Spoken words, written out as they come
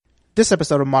This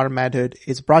episode of Modern Manhood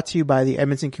is brought to you by the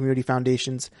Edmonton Community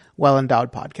Foundation's Well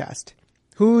Endowed podcast,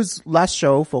 whose last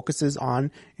show focuses on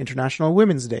International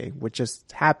Women's Day, which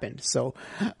just happened. So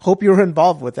hope you were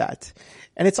involved with that.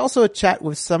 And it's also a chat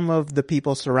with some of the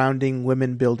people surrounding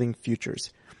Women Building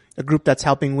Futures, a group that's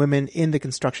helping women in the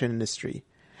construction industry,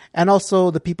 and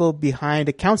also the people behind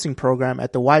a counseling program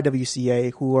at the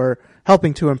YWCA who are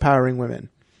helping to empowering women.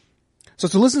 So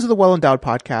to listen to the Well Endowed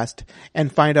podcast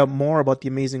and find out more about the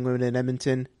amazing women in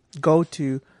Edmonton, go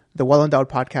to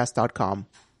thewellendowedpodcast.com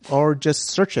or just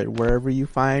search it wherever you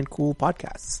find cool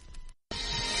podcasts.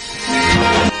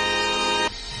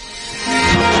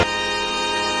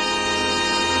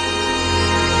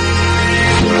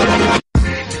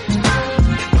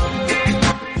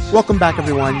 Welcome back,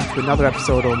 everyone, to another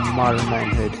episode of Modern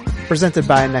Manhood, presented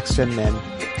by Next Gen Men.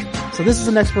 So this is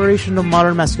an exploration of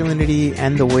modern masculinity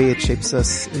and the way it shapes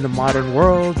us in the modern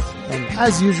world. And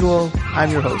as usual,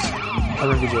 I'm your host,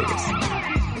 Arun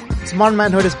Vijayagas. So Modern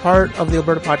Manhood is part of the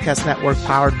Alberta Podcast Network,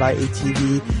 powered by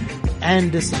ATV,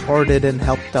 and is supported and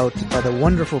helped out by the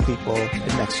wonderful people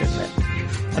at Next Gen Men,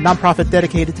 a nonprofit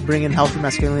dedicated to bringing healthy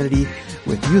masculinity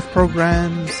with youth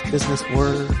programs, business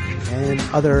work, and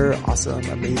other awesome,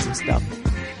 amazing stuff.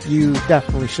 You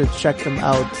definitely should check them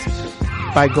out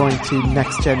by going to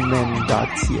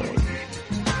nextgenmen.ca.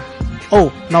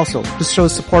 Oh, and also, this show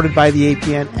is supported by the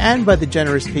APN and by the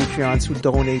generous Patreons who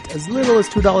donate as little as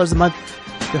 $2 a month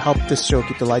to help this show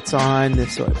keep the lights on.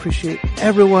 And so I appreciate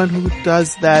everyone who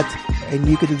does that. And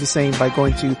you could do the same by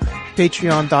going to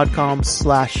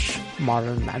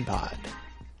patreon.com/modernmanpod.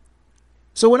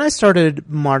 So when I started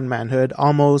Modern Manhood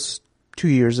almost 2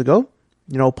 years ago,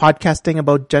 podcasting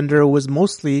about gender was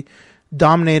mostly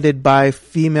dominated by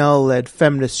female-led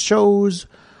feminist shows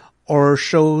or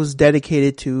shows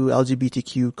dedicated to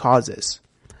LGBTQ causes.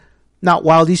 Now,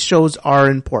 while these shows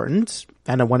are important,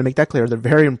 and I want to make that clear, they're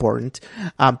very important,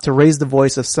 to raise the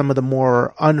voice of some of the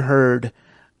more unheard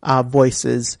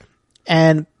voices,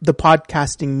 and the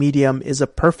podcasting medium is a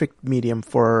perfect medium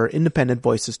for independent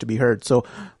voices to be heard. So,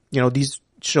 these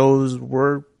shows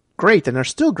were great and are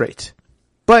still great.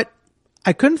 But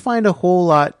I couldn't find a whole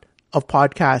lot of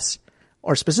podcasts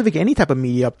or specific any type of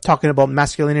media talking about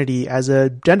masculinity as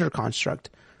a gender construct.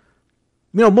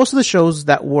 Most of the shows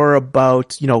that were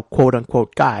about, quote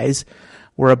unquote guys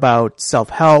were about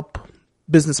self-help,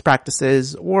 business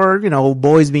practices, or,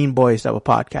 boys being boys type of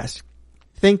podcast.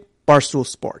 Think Barstool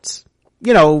Sports.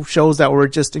 Shows that were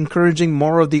just encouraging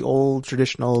more of the old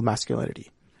traditional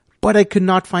masculinity. But I could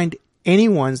not find any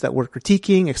ones that were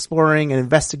critiquing, exploring, and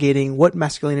investigating what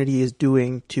masculinity is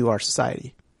doing to our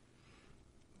society.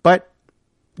 But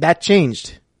that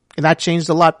changed. And that changed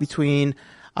a lot between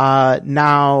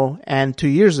now and 2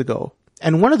 years ago.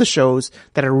 And one of the shows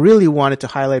that I really wanted to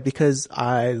highlight because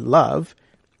I love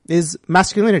is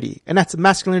Masculinity. And that's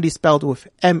masculinity spelled with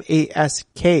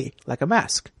M-A-S-K, like a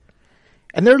mask.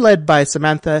 And they're led by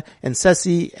Samantha and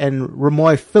Ceci and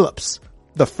Ramoy Phillips,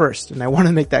 the first. And I want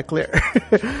to make that clear.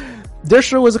 Their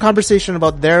show was a conversation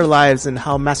about their lives and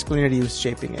how masculinity was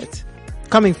shaping it,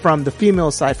 coming from the female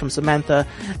side from Samantha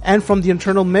and from the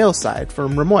internal male side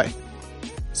from Ramoy.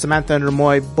 Samantha and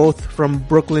Ramoy, both from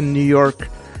Brooklyn, New York,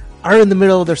 are in the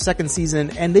middle of their second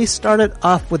season, and they started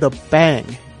off with a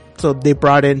bang. So they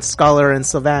brought in scholar and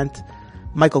savant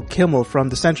Michael Kimmel from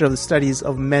the Center of the Studies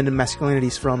of Men and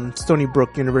Masculinities from Stony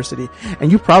Brook University.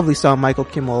 And you probably saw Michael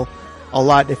Kimmel a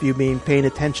lot if you've been paying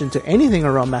attention to anything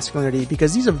around masculinity,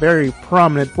 because he's a very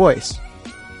prominent voice.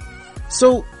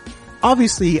 So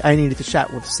obviously I needed to chat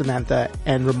with Samantha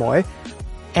and Ramoy,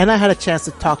 and I had a chance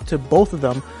to talk to both of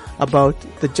them about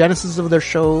the genesis of their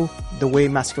show, the way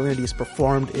masculinity is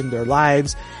performed in their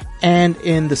lives and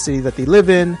in the city that they live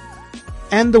in,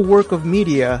 and the work of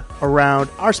media around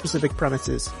our specific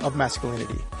premises of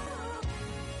masculinity.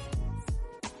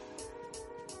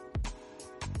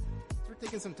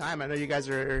 Some time. I know you guys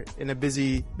are in a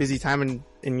busy time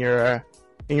in your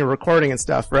recording and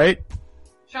stuff, right?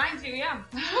 Trying to, yeah.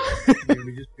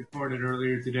 We just recorded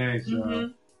earlier today,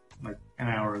 so like an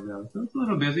hour ago. So it's a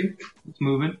little busy. It's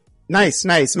moving. Nice.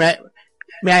 May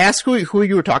I ask who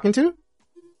you were talking to?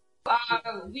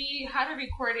 We had a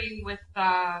recording with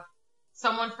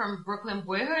someone from Brooklyn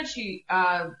Boyhood. He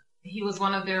was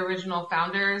one of the original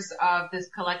founders of this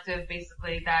collective,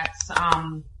 basically, that's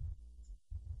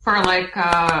for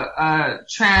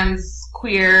trans,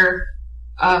 queer,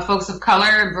 folks of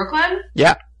color in Brooklyn.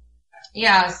 Yeah.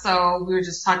 Yeah, so we were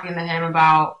just talking to him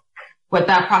about what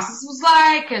that process was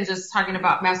like and just talking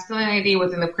about masculinity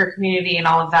within the queer community and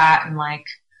all of that and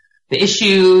the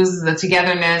issues, the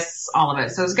togetherness, all of it.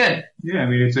 So it's good. Yeah, I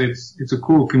mean, it's a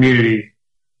cool community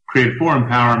created for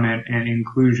empowerment and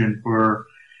inclusion for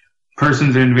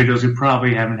persons and individuals who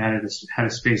probably haven't had a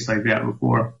space like that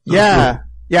before. So yeah.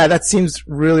 Yeah, that seems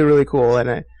really, really cool.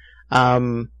 And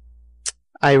I'm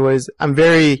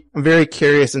very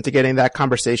curious into getting that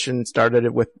conversation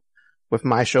started with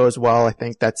my show as well. I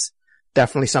think that's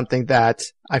definitely something that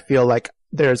I feel like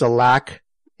there's a lack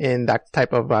in that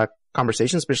type of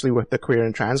conversation, especially with the queer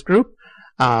and trans group,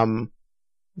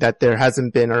 that there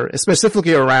hasn't been, or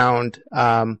specifically around,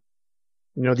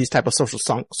 these type of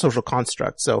social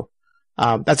constructs. So,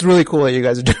 that's really cool that you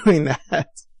guys are doing that.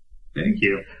 Thank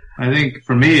you. I think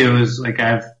for me, it was like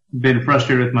I've been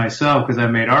frustrated with myself because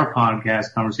I've made our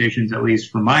podcast conversations, at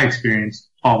least from my experience,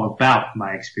 all about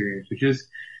my experience, which is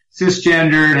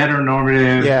cisgendered,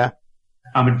 heteronormative. Yeah.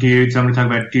 I'm a dude, so I'm going to talk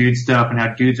about dude stuff and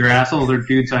how dudes are assholes or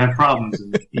dudes that have problems.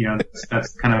 And,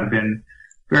 that's kind of been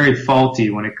very faulty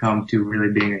when it comes to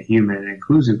really being a human and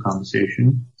inclusive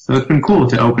conversation. So it's been cool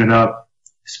to open it up,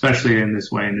 especially in this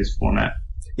way, in this format.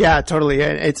 Yeah, totally.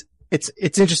 It's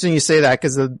interesting you say that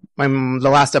because the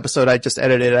last episode I just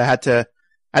edited, I had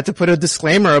to put a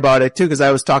disclaimer about it too, because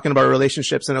I was talking about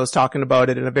relationships and I was talking about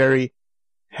it in a very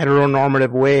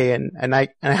heteronormative way. And I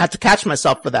had to catch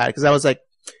myself for that because I was like,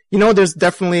 there's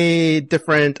definitely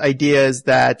different ideas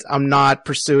that I'm not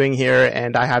pursuing here.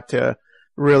 And I have to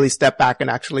really step back and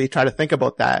actually try to think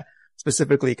about that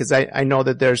specifically because I know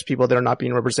that there's people that are not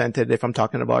being represented if I'm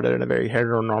talking about it in a very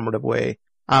heteronormative way.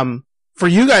 For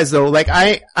you guys though, like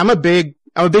I'm a big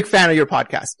fan of your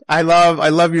podcast. I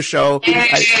love your show.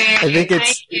 I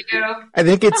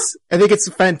think it's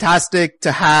fantastic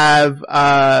to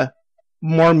have,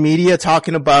 more media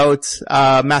talking about,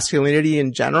 masculinity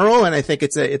in general. And I think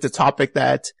it's a topic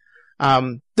that,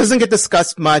 doesn't get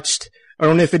discussed much, or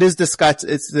only if it is discussed,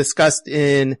 it's discussed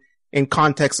in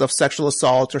context of sexual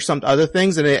assault or some other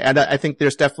things. And I think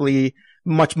there's definitely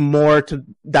much more to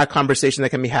that conversation that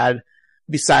can be had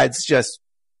besides just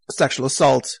sexual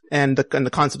assault and the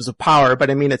concepts of power. But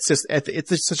I mean, it's just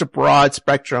such a broad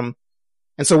spectrum.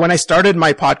 And so when I started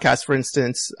my podcast, for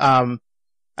instance,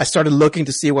 I started looking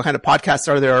to see what kind of podcasts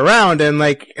are there around, and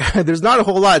like, there's not a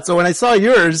whole lot. So when I saw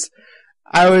yours,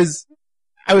 I was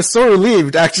so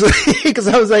relieved actually, because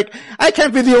I was like, I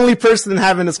can't be the only person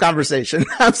having this conversation.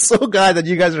 I'm so glad that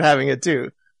you guys are having it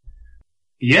too.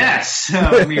 Yes.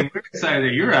 I mean, we're excited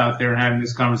that you're out there having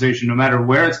this conversation, no matter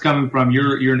where it's coming from.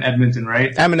 You're in Edmonton,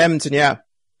 right? I'm in Edmonton, yeah.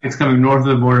 It's coming north of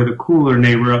the border, the cooler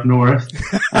neighbor up north.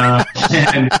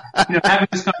 And, having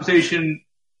this conversation,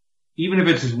 even if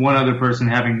it's just one other person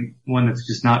having one that's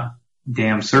just not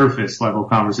damn surface level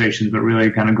conversations, but really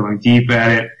kind of going deep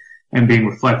at it and being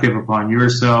reflective upon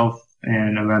yourself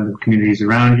and around the communities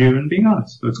around you and being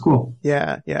honest. So it's cool.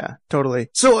 Yeah, totally.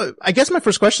 So I guess my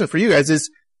first question for you guys is,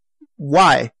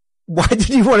 why? Why did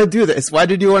you want to do this? Why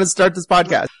did you want to start this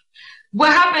podcast?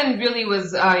 What happened really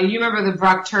was, you remember the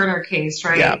Brock Turner case,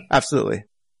 right? Yeah, absolutely.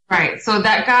 Right. So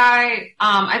that guy,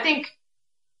 I think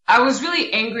I was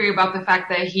really angry about the fact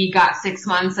that he got 6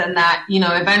 months and that,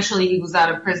 eventually he was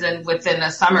out of prison within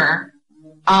a summer.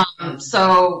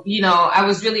 So, I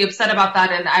was really upset about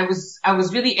that. And I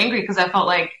was really angry because I felt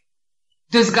like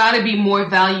there's got to be more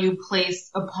value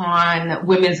placed upon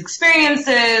women's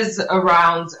experiences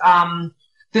around,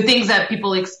 the things that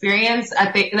people experience.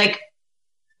 I think like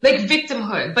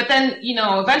victimhood. But then,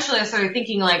 eventually I started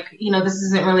thinking like, this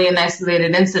isn't really an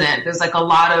isolated incident. There's like a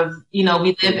lot of, we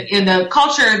live in a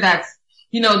culture that's,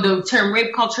 the term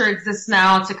rape culture exists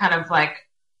now to kind of like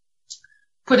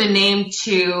put a name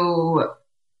to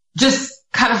just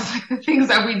kind of like the things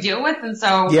that we deal with. And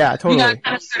so, yeah, totally. I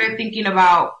kind of started thinking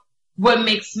about what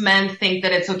makes men think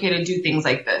that it's okay to do things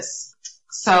like this.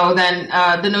 So then,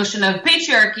 the notion of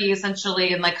patriarchy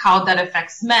essentially and like how that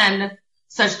affects men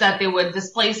such that they would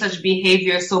display such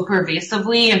behavior so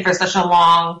pervasively and for such a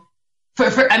long,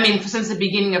 since the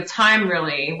beginning of time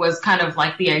really was kind of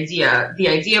like the idea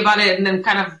about it. And then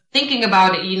kind of thinking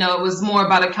about it, it was more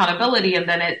about accountability. And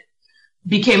then it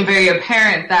became very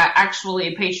apparent that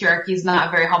actually patriarchy is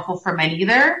not very helpful for men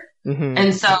either. Mm-hmm.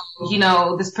 And so,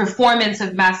 this performance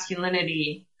of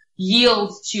masculinity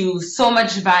yields to so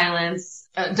much violence,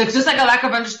 just like a lack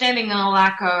of understanding and a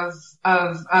lack of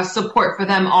support for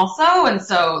them also. And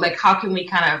so, like, how can we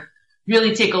kind of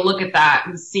really take a look at that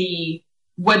and see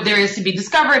what there is to be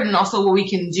discovered and also what we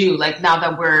can do, like, now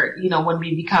that we're, when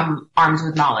we become armed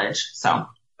with knowledge. So.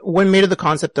 What made of the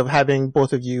concept of having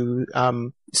both of you,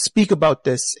 speak about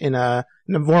this in a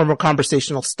more of a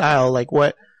conversational style? Like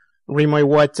Rimoy,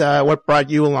 what brought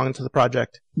you along to the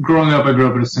project? Growing up, I grew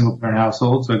up in a single parent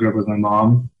household, so I grew up with my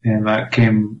mom, and that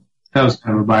came that was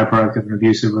kind of a byproduct of an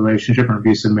abusive relationship or an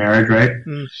abusive marriage, right?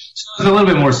 So I was a little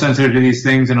bit more sensitive to these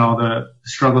things and all the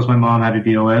struggles my mom had to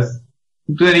deal with.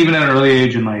 But then even at an early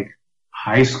age in like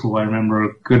high school, I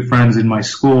remember good friends in my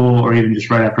school or even just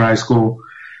right after high school,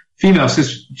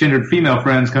 cisgendered female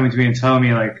friends coming to me and telling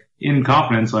me like in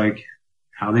confidence, like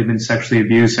how they've been sexually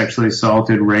abused, sexually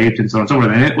assaulted, raped, and so on and so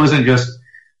forth. And it wasn't just,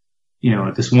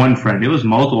 this one friend. It was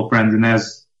multiple friends. And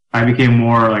as I became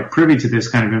more like privy to this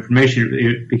kind of information,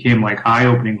 it became like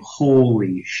eye-opening.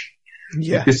 Holy shit.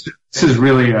 Yeah. This is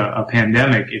really a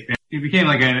pandemic. It became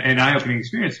like an eye-opening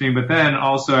experience to me. But then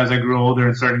also as I grew older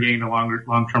and started getting into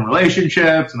long-term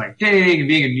relationships and like dating and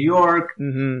being in New York, I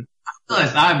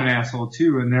realized I'm an asshole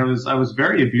too. And I was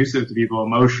very abusive to people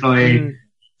emotionally,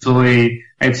 mentally.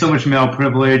 I had so much male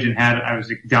privilege and I was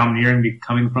like domineering,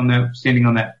 coming from that, standing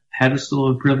on that pedestal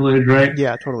of privilege, right?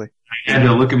 Yeah, totally. I had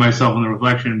to look at myself in the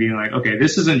reflection and being like, okay,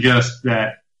 this isn't just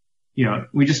that,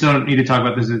 we just don't need to talk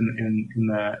about this in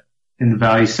the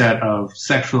value set of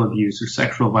sexual abuse or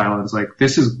sexual violence. Like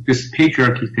this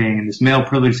patriarchy thing and this male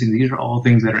privilege thing, these are all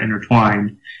things that are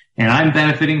intertwined and I'm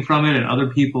benefiting from it and other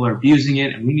people are abusing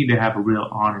it and we need to have a real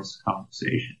honest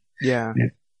conversation. Yeah.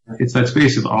 It's that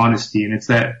space of honesty and it's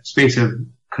that space of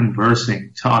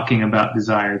conversing, talking about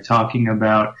desire, talking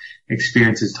about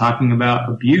experiences, talking about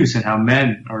abuse and how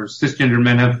men or cisgender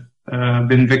men have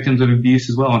been victims of abuse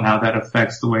as well and how that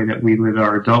affects the way that we live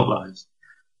our adult lives.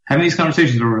 Having these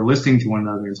conversations where we're listening to one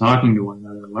another, talking to one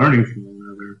another, learning from one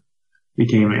another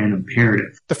became an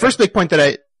imperative. The first big point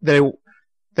that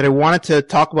I wanted to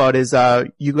talk about is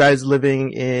you guys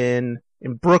living in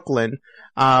Brooklyn.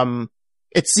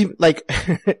 It seemed like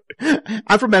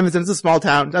I'm from Edmonton. It's a small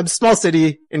town. I'm a small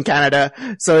city in Canada.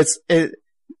 So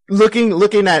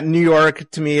looking at New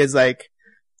York to me is like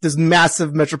this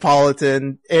massive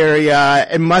metropolitan area.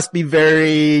 It must be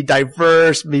very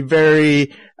diverse, be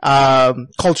very,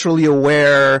 culturally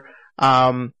aware.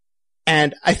 And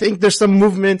I think there's some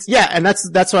movements. Yeah. And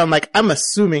that's why I'm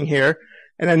assuming here.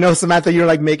 And I know Samantha, you're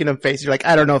like making a face. You're like,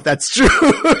 I don't know if that's true.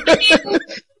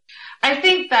 I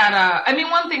think that,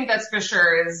 one thing that's for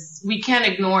sure is we can't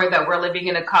ignore that we're living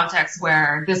in a context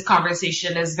where this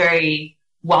conversation is very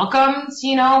welcomed.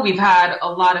 We've had a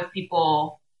lot of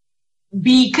people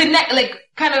be kind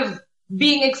of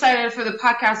being excited for the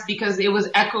podcast because it was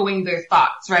echoing their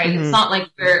thoughts, right? Mm-hmm. It's not like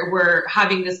we're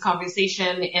having this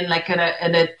conversation in like in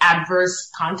an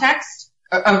adverse context.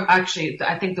 Actually,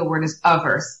 I think the word is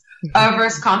averse.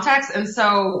 Averse context. And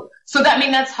so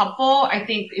that's helpful. I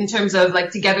think in terms of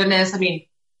like togetherness,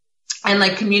 and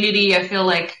like community, I feel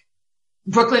like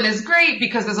Brooklyn is great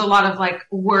because there's a lot of like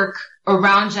work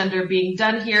around gender being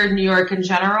done here. New York in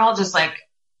general, just like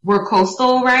we're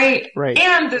coastal, right? Right.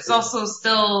 And there's also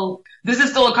this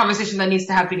is still a conversation that needs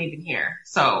to happen even here.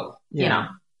 So, I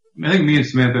think me and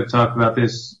Samantha have talked about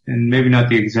this and maybe not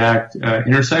the exact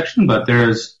intersection, but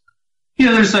there's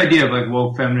this idea of like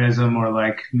woke feminism or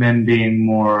like men being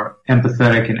more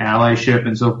empathetic and allyship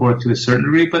and so forth to a certain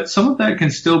degree, but some of that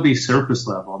can still be surface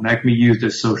level and that can be used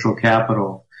as social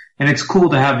capital. And it's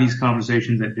cool to have these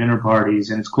conversations at dinner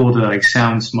parties and it's cool to like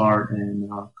sound smart and,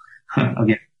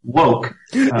 again, woke.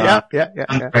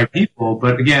 Right people.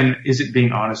 But again, is it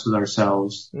being honest with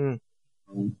ourselves?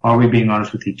 Are we being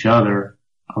honest with each other?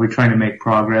 Are we trying to make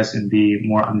progress and be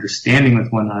more understanding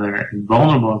with one another and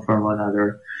vulnerable in front of one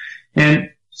another? And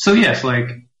so yes, like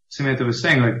Samantha was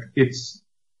saying, like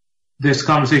this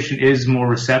conversation is more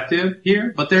receptive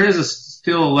here, but there is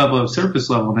still a level of surface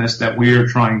levelness that we're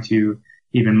trying to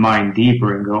even mine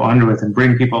deeper and go under with and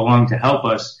bring people along to help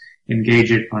us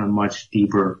engage it on a much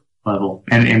deeper level.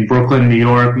 And in Brooklyn, New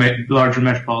York, larger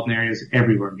metropolitan areas,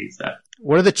 everywhere needs that.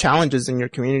 What are the challenges in your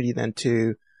community then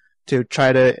to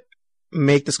try to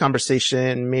make this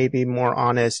conversation maybe more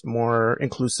honest, more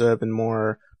inclusive, and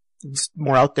more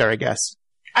out there, I guess?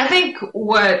 I think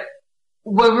what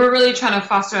we're really trying to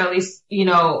foster, at least,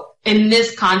 in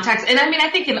this context, and I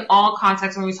think in all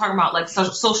contexts when we talk about like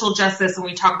social justice and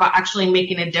we talk about actually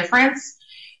making a difference,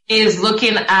 is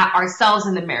looking at ourselves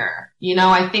in the mirror.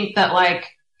 I think that like,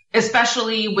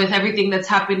 especially with everything that's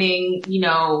happening,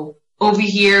 over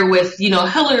here with,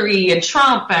 Hillary and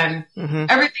Trump and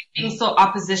everything being so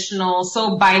oppositional,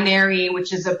 so binary,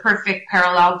 which is a perfect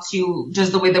parallel to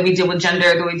just the way that we deal with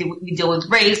gender, the way we deal with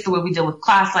race, the way we deal with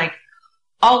class. Like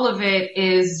all of it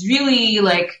is really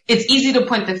like, it's easy to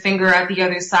point the finger at the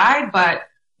other side. But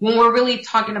when we're really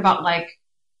talking about like,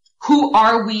 who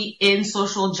are we in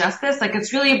social justice? Like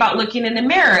it's really about looking in the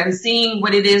mirror and seeing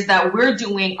what it is that we're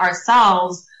doing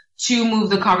ourselves to move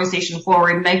the conversation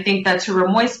forward. And I think that to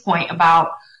Ramoy's point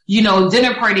about,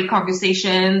 dinner party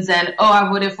conversations and, I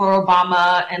voted for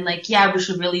Obama and like, yeah, we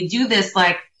should really do this.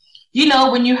 Like you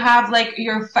know, when you have like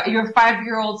your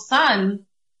 5-year-old son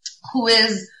who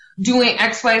is doing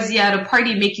XYZ at a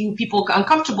party, making people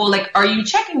uncomfortable, like, are you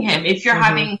checking him? If you're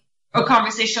having a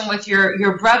conversation with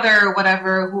your brother or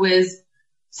whatever who is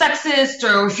sexist,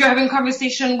 or if you're having a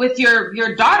conversation with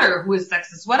your daughter who is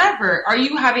sexist, whatever, are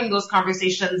you having those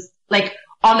conversations like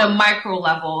on a micro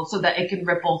level so that it can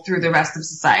ripple through the rest of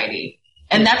society?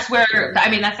 And that's where, I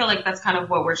mean, I feel like that's kind of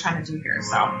what we're trying to do here,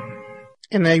 so.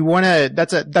 And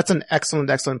that's an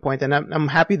excellent point. And I'm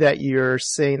happy that you're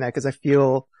saying that, because I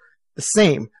feel the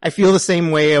same. I feel the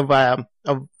same way of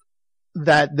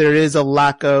that there is a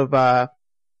lack of,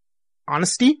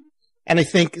 honesty. And I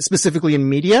think specifically in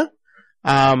media,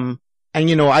 and,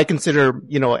 you know, I consider,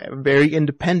 you know, very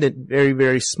independent, very,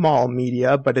 very small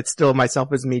media, but it's still myself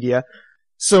as media.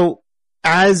 So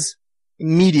as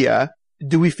media,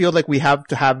 do we feel like we have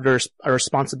to have our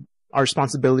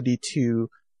responsibility to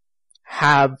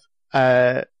have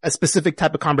a specific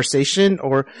type of conversation?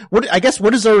 Or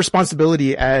what is our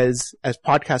responsibility as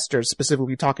podcasters,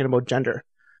 specifically talking about gender?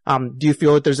 Do you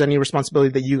feel that there's any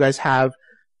responsibility that you guys have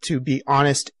to be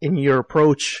honest in your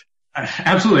approach?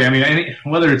 Absolutely. I mean, I think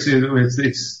whether it's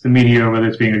the media, whether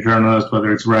it's being a journalist,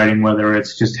 whether it's writing, whether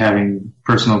it's just having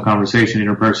personal conversation,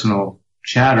 interpersonal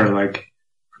chatter, like,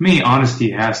 for me,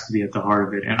 honesty has to be at the heart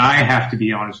of it. And I have to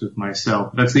be honest with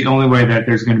myself. That's the only way that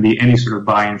there's going to be any sort of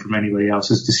buy-in from anybody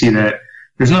else, is to see that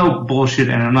there's no bullshit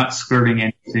and I'm not skirting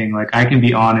anything. Like, I can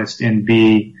be honest and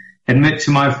admit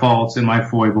to my faults and my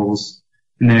foibles,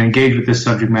 and then engage with this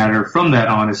subject matter from that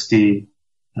honesty,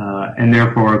 and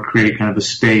therefore create kind of a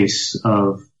space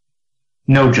of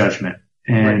no judgment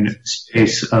and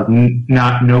space of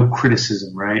no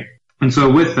criticism, right? And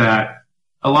so with that,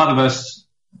 a lot of us,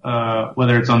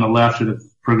 whether it's on the left or the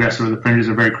progressive or the fringes,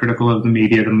 are very critical of the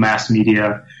media, the mass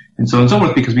media, and so on and so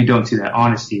forth, because we don't see that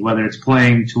honesty, whether it's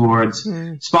playing towards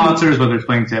sponsors, whether it's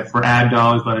playing for ad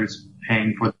dollars, whether it's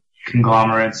paying for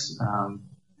conglomerates.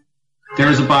 There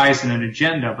is a bias and an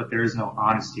agenda, but there is no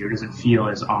honesty, or it doesn't feel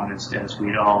as honest as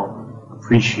we'd all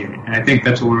appreciate. And I think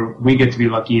that's where we get to be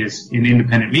lucky as in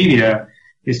independent media,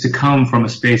 is to come from a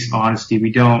space of honesty.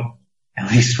 We don't, at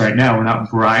least right now, we're not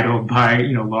bridled by,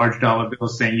 you know, large dollar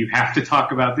bills saying you have to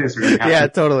talk about this or you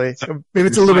have totally. So maybe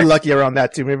it's a little bit lucky around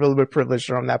that too. Maybe a little bit privileged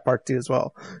around that part too as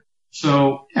well.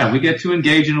 So yeah, we get to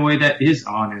engage in a way that is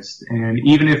honest. And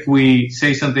even if we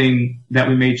say something that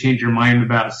we may change our mind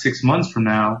about 6 months from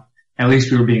now, at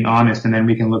least we were being honest, and then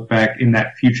we can look back in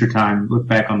that future time, look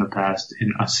back on the past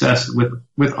and assess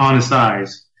with honest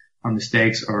eyes our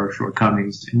mistakes or our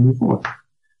shortcomings and move forward.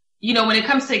 You know, when it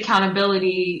comes to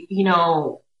accountability, you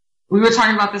know, we were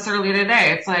talking about this earlier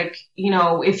today. It's like, you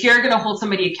know, if you're going to hold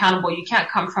somebody accountable, you can't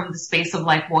come from the space of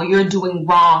like, well, you're doing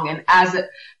wrong. And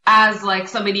as like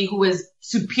somebody who is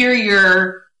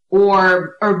superior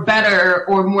or better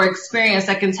or more experienced,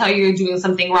 I can tell you're doing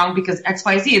something wrong because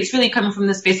XYZ. It's really coming from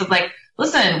the space of like,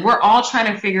 listen, we're all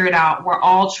trying to figure it out. We're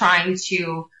all trying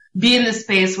to be in this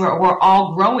space where we're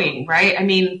all growing, right? I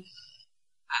mean,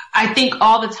 I think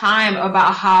all the time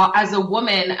about how as a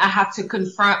woman, I have to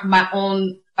confront my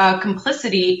own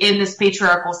complicity in this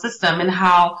patriarchal system, and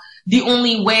how the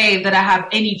only way that I have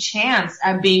any chance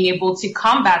at being able to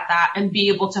combat that and be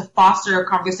able to foster a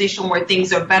conversation where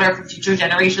things are better for future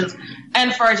generations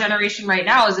and for our generation right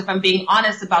now is if I'm being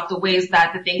honest about the ways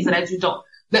that the things that I do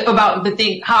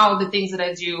how the things that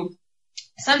I do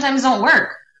sometimes don't work.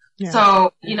 Yeah.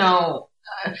 So, you know,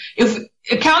 if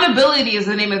accountability is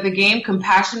the name of the game,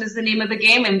 compassion is the name of the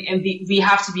game, and we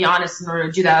have to be honest in order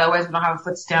to do that. Otherwise we don't have a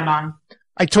foot to stand on.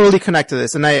 I totally connect to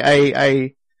this, and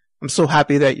I'm so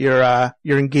happy that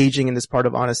you're engaging in this part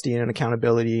of honesty and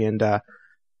accountability. And I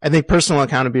think personal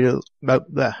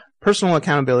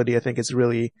accountability I think is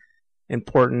really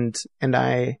important. And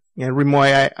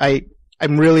Rimoy,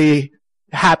 I'm really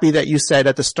happy that you said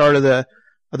at the start of the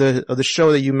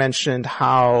show that you mentioned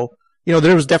how, you know,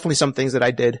 there was definitely some things that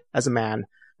I did as a man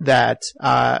that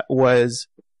was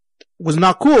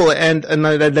not cool, and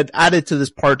that added to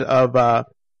this part of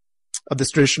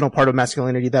this traditional part of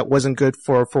masculinity that wasn't good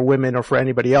for women or for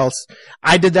anybody else.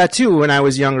 I did that too when I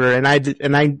was younger, and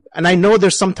I know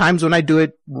there's some times when I do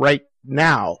it right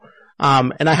now.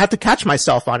 And I have to catch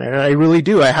myself on it. I really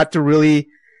do. I have to really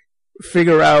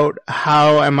figure out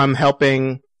how am I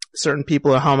helping certain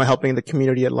people, or how am I helping the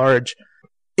community at large.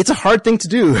 It's a hard thing to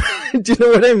do. Do you know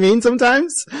what I mean?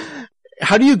 Sometimes,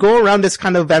 how do you go around this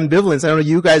kind of ambivalence? I don't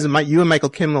know, you and Michael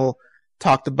Kimmel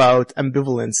talked about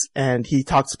ambivalence, and he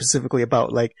talked specifically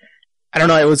about, like, I don't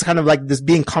know, it was kind of like this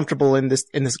being comfortable in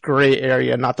this gray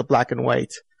area, not the black and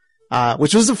white,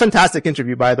 which was a fantastic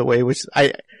interview, by the way, which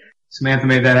Samantha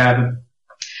made that happen.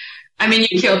 I mean,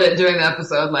 you killed it during the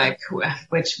episode, like,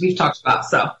 which we've talked about.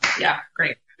 So yeah,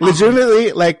 great.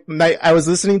 Legitimately, like, I was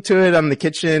listening to it on the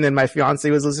kitchen and my fiance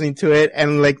was listening to it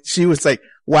and like, she was like,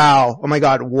 wow, oh my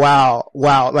God, wow.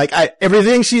 Like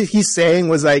everything he's saying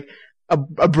was like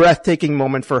a breathtaking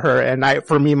moment for her and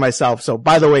for me myself. So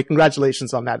by the way,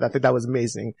 congratulations on that. I think that was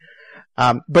amazing.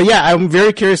 But yeah, I'm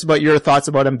very curious about your thoughts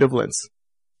about ambivalence.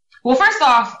 Well, first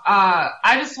off,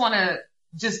 I just want to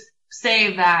just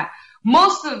say that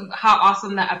most of how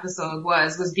awesome that episode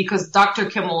was because Dr.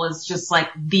 Kimmel is just like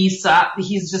he's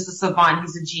just a savant.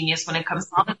 He's a genius when it comes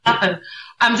to all this stuff. And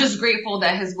I'm just grateful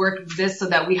that his work exists so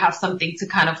that we have something to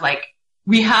kind of like,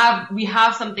 we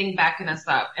have something backing us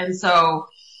up. And so,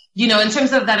 you know, in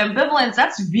terms of that ambivalence,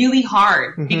 that's really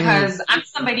hard because I'm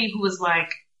somebody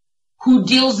who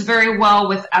deals very well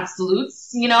with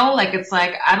absolutes, you know, like it's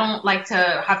like, I don't like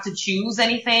to have to choose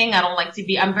anything. I don't like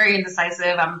to I'm very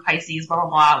indecisive. I'm Pisces, blah, blah,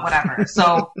 blah, whatever.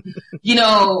 So, you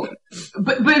know,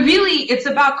 but really it's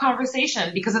about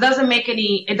conversation because it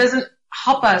doesn't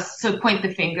help us to point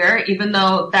the finger, even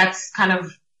though that's kind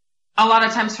of a lot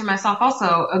of times for myself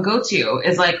also a go-to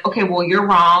is like, okay, well, you're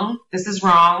wrong. This is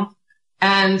wrong.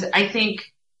 And I think,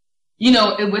 you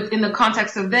know, in the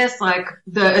context of this, like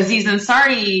the Aziz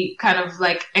Ansari kind of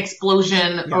like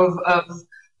explosion of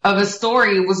a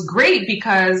story was great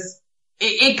because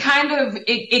it kind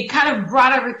of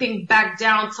brought everything back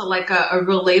down to like a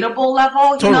relatable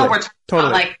level. Totally. You know, we're talking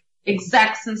about like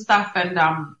execs and stuff. And,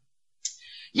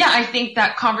 yeah, I think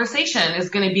that conversation is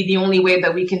going to be the only way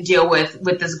that we can deal with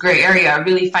this gray area,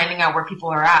 really finding out where people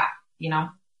are at, you know?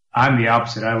 I'm the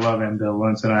opposite. I love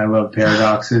ambivalence and I love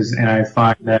paradoxes, and I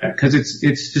find that because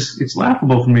it's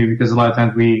laughable for me because a lot of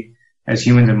times we, as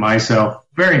humans and myself,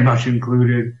 very much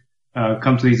included,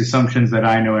 come to these assumptions that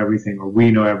I know everything or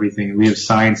we know everything. We have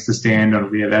science to stand on,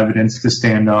 we have evidence to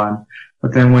stand on.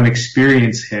 But then when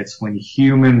experience hits, when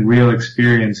human real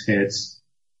experience hits,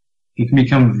 it can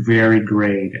become very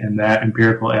grayed, and that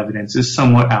empirical evidence is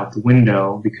somewhat out the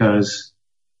window because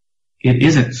it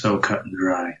isn't so cut and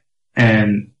dry.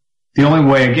 And the only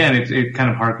way, again, it kind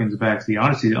of harkens back to the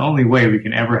honesty. The only way we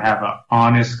can ever have an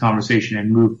honest conversation and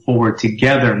move forward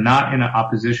together, not in an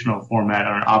oppositional format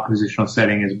or an oppositional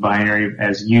setting as binary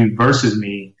as you versus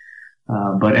me,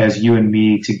 but as you and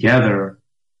me together,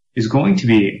 is going to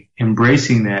be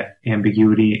embracing that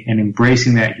ambiguity and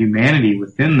embracing that humanity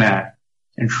within that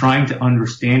and trying to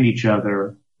understand each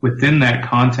other within that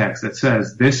context that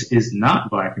says this is not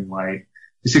black and white.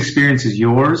 This experience is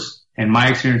yours and my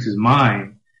experience is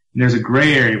mine. And there's a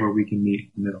gray area where we can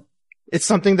meet in the middle. It's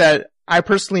something that I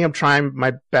personally am trying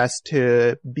my best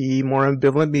to be more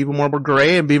ambivalent, be more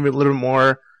gray, and be a little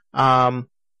more, I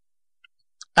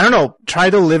don't know, try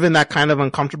to live in that kind of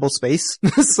uncomfortable space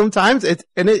sometimes.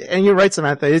 And you're right,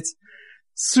 Samantha, it's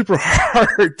super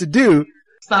hard to do.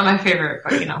 It's not my favorite,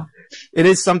 but you know. It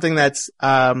is something that's,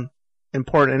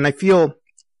 important. And I feel,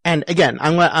 and again,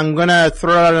 I'm gonna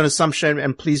throw out an assumption,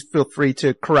 and please feel free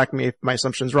to correct me if my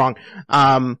assumption's wrong.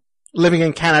 Living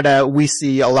in Canada, we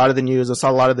see a lot of the news, I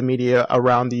saw a lot of the media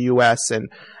around the US and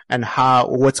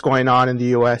what's going on in the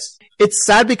US. It's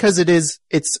sad because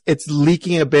it's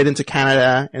leaking a bit into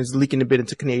Canada, and it's leaking a bit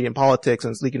into Canadian politics,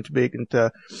 and it's leaking a bit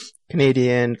into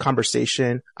Canadian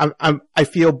conversation. I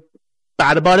feel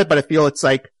bad about it, but I feel it's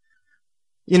like,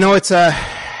 you know, it's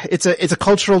a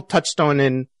cultural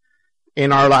touchstone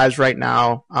in our lives right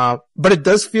now. But it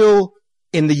does feel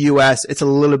in the US, it's a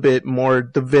little bit more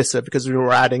divisive because we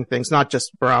were adding things, not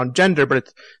just around gender, but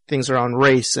it's things around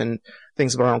race and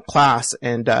things around class.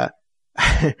 And,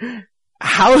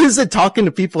 how is it talking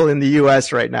to people in the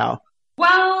US right now?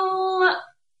 Well,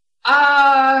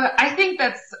 I think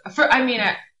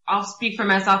I'll speak for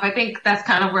myself. I think that's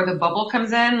kind of where the bubble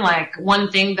comes in. Like one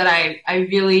thing that I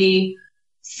really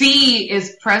see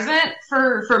is present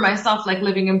for myself, like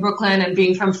living in Brooklyn and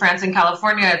being from France and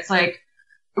California. It's like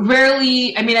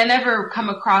rarely, I never come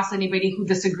across anybody who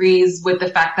disagrees with the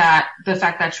fact that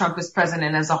Trump is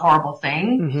president is a horrible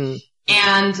thing. Mm-hmm.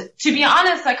 And to be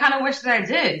honest, I kind of wish that I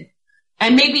did.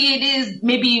 And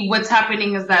maybe what's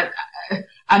happening is that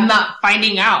I'm not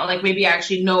finding out. Like maybe I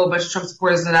actually know a bunch of Trump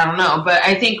supporters and I don't know. But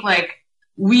I think like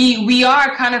we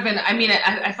are kind of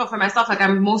I feel for myself like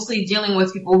I'm mostly dealing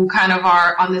with people who kind of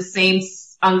are on the same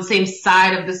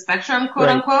side of the spectrum, quote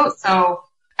unquote. So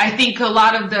I think a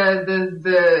lot of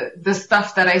the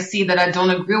stuff that I see that I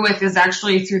don't agree with is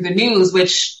actually through the news,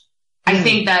 which I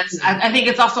think I think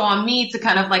it's also on me to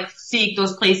kind of like seek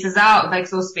those places out, like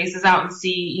those spaces out and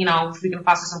see, you know, if we can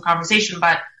foster some conversation.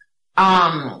 But,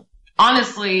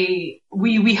 honestly,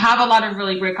 we have a lot of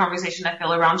really great conversation, I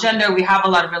feel, around gender. We have a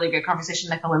lot of really great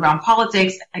conversation, I feel, around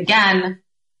politics. Again,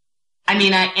 I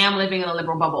mean, I am living in a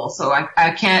liberal bubble, so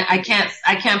I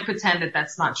can't pretend that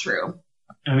that's not true.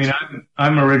 I mean,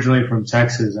 I'm originally from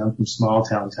Texas. I'm from small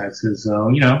town Texas, so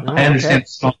I understand the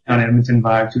small town Edmonton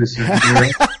vibe to a certain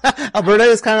degree. Alberta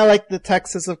is kind of like the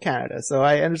Texas of Canada, so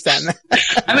I understand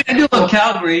that. I mean, I do love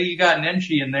Calgary. You got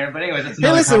Nenshi in there, but anyway, that's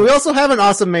another. Hey, listen, we also have an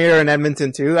awesome mayor in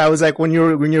Edmonton too. I was like, when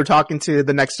you were talking to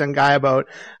the Next Gen guy about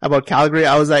Calgary,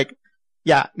 I was like,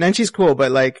 yeah, Nenshi's cool,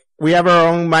 but like, we have our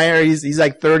own mayor. He's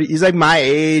like 30. He's like my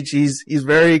age. He's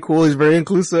very cool. He's very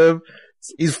inclusive.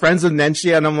 He's friends with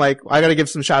Nenshi, and I'm like, I gotta give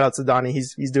some shout outs to Donnie.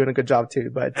 He's doing a good job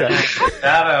too, but, shout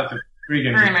out to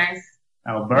freaking very nice.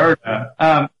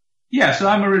 Alberta. Yeah, so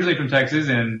I'm originally from Texas,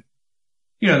 and,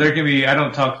 there can be, I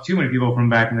don't talk to too many people from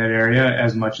back in that area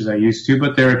as much as I used to,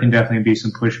 but there can definitely be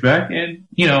some pushback, and,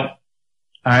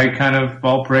 I kind of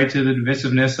fall prey to the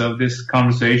divisiveness of this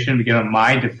conversation to get on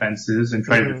my defenses and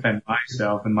try to defend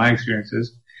myself and my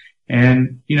experiences.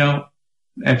 And,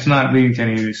 it's not leading to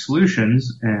any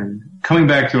solutions. And coming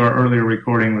back to our earlier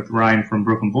recording with Ryan from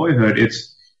Brooklyn Boyhood,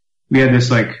 we had this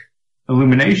like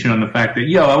illumination on the fact that,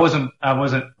 I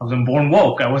wasn't born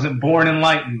woke. I wasn't born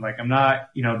enlightened. Like I'm not,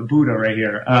 the Buddha right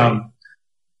here.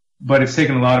 But it's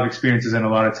taken a lot of experiences and a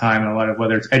lot of time and a lot of,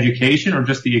 whether it's education or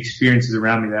just the experiences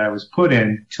around me that I was put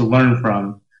in to learn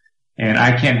from. And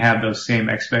I can't have those same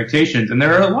expectations. And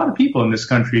there are a lot of people in this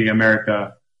country,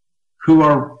 America, who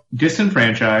are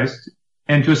disenfranchised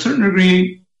and to a certain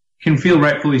degree can feel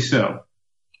rightfully so.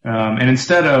 And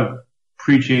instead of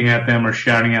preaching at them or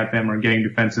shouting at them or getting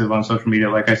defensive on social media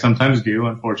like I sometimes do,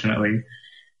 unfortunately,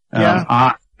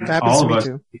 all of us,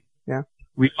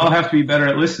 we all have to be better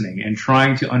at listening and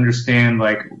trying to understand,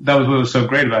 like, that was what was so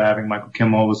great about having Michael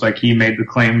Kimmel was like he made the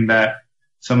claim that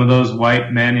some of those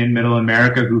white men in middle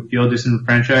America who feel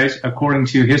disenfranchised, according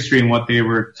to history and what they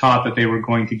were taught that they were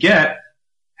going to get,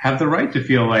 have the right to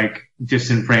feel like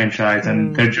disenfranchised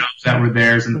and their jobs that were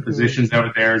theirs and the positions that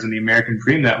were theirs and the American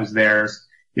dream that was theirs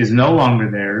is no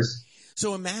longer theirs.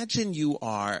 So imagine you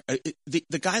are,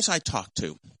 the guys I talked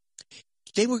to,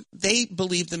 they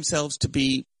believe themselves to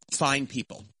be fine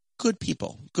people,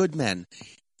 good men.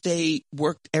 They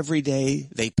worked every day.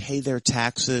 They pay their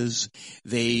taxes.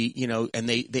 They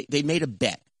made a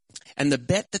bet. And the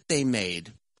bet that they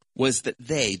made was that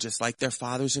they, just like their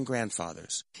fathers and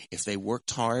grandfathers, if they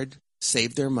worked hard,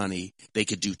 saved their money, they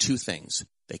could do two things.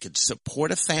 They could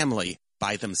support a family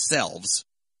by themselves.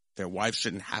 Their wives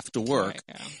shouldn't have to work.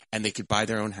 Right, and they could buy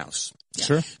their own house. Yeah.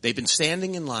 Sure. They've been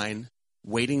standing in line,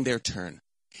 waiting their turn.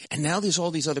 And now there's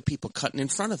all these other people cutting in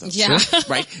front of them. Yeah.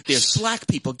 Right? There's black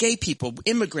people, gay people,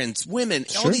 immigrants, women,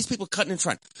 all these people cutting in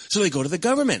front. So they go to the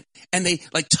government and they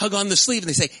like tug on the sleeve and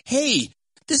they say, hey,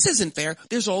 this isn't fair.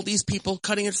 There's all these people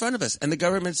cutting in front of us. And the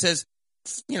government says,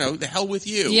 the hell with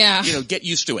you. Yeah. Get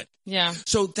used to it. Yeah.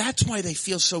 So that's why they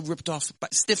feel so ripped off,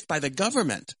 stiff by the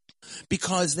government.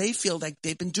 Because they feel like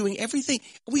they've been doing everything.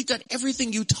 We've done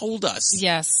everything you told us.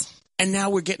 Yes. And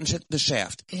now we're getting the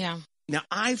shaft. Yeah. Now,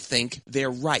 I think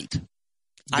they're right.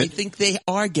 I think they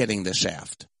are getting the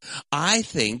shaft. I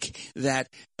think that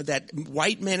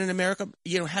white men in America,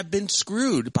 have been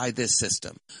screwed by this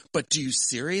system. But do you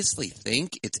seriously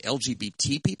think it's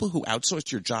LGBT people who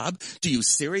outsourced your job? Do you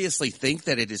seriously think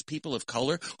that it is people of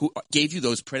color who gave you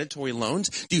those predatory loans?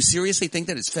 Do you seriously think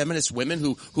that it's feminist women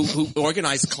who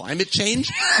organize climate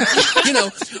change?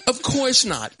 Of course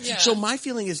not. Yeah. So my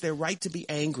feeling is they're right to be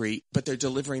angry, but they're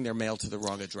delivering their mail to the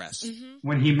wrong address. Mm-hmm.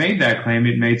 When he made that claim,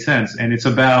 it made sense. And it's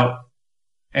about,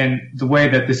 and the way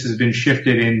that this has been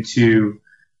shifted into,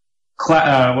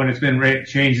 when it's been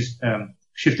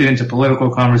shifted into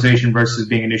political conversation versus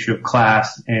being an issue of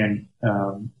class and,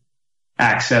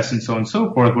 access and so on and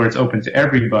so forth, where it's open to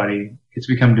everybody, it's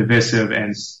become divisive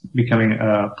and becoming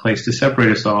a place to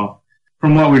separate us all.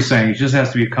 From what we're saying, it just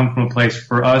has to come from a place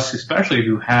for us, especially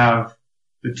who have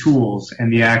the tools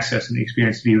and the access and the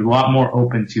experience to be a lot more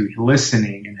open to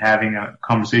listening and having a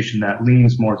conversation that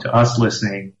leans more to us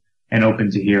listening and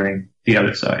open to hearing the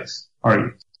other side's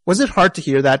arguments. Was it hard to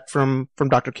hear that from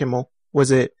Dr. Kimmel?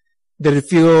 Did it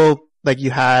feel like you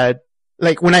had,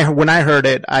 like when I heard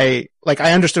it, I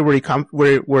understood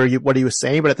what he was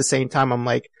saying, but at the same time, I'm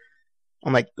like,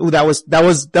 ooh, that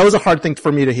was a hard thing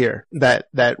for me to hear, that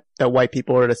white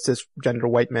people or the cisgender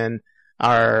white men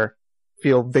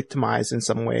feel victimized in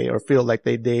some way or feel like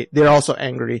they're also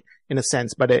angry in a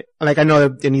sense, but I know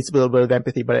that it needs to be a little bit of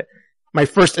empathy, but my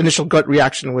first initial gut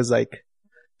reaction was like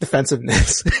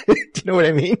defensive-ness. Do you know what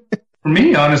I mean? For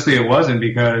me, honestly, it wasn't,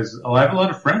 because I have a lot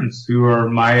of friends who are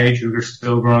my age, who are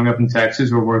still growing up in Texas,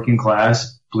 who are working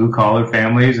class, blue collar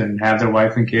families and have their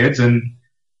wife and kids. And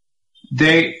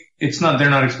they're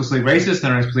not explicitly racist,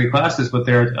 they're not explicitly classist, but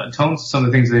there are tones to some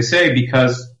of the things they say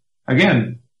because,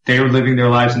 again, they were living their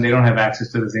lives and they don't have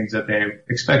access to the things that they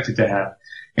expected to have.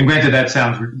 And granted, that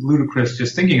sounds ludicrous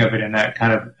just thinking of it in that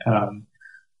kind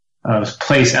of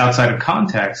place outside of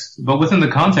context. But within the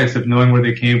context of knowing where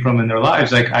they came from in their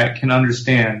lives, like I can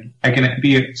understand, I can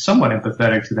be somewhat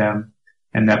empathetic to them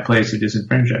in that place of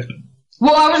disenfranchisement.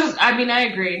 Well, I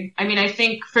agree. I mean, I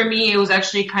think for me, it was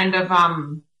actually kind of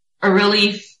a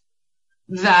relief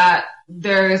that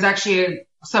there is actually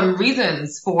some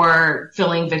reasons for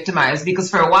feeling victimized, because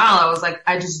for a while I was like,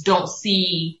 I just don't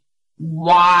see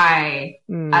why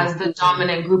as the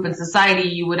dominant group in society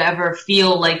you would ever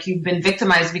feel like you've been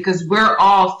victimized, because we're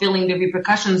all feeling the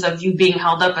repercussions of you being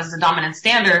held up as the dominant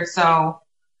standard. So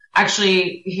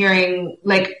actually hearing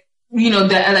hearing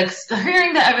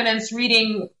the evidence,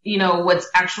 reading, what's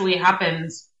actually happened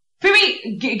for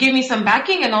me gave me some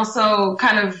backing, and also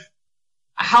kind of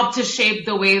help to shape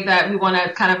the way that we want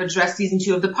to kind of address season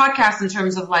 2 of the podcast in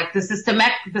terms of like the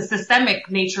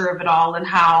systemic nature of it all, and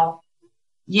how,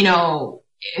 we're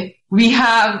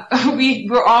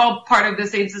all part of the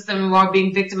same system, and we're all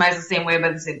being victimized the same way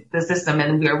by the system,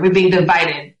 and we're being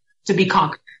divided to be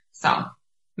conquered. So.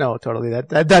 No, totally.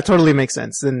 That totally makes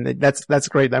sense. And that's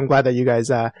great. I'm glad that you guys,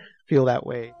 feel that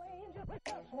way.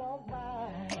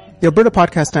 The Alberta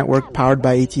Podcast Network, powered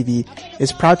by ATV,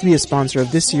 is proud to be a sponsor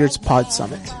of this year's Pod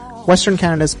Summit, Western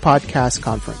Canada's podcast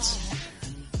conference.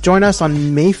 Join us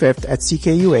on May 5th at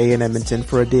CKUA in Edmonton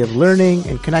for a day of learning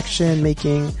and connection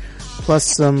making, plus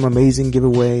some amazing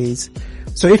giveaways.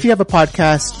 So if you have a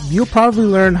podcast, you'll probably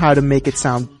learn how to make it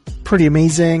sound pretty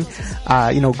amazing,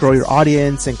 grow your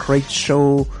audience and create a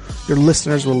show your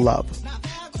listeners will love.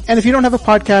 And if you don't have a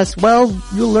podcast, well,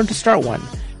 you'll learn to start one.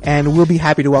 And we'll be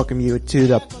happy to welcome you to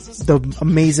the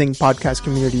amazing podcast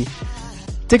community.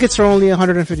 Tickets are only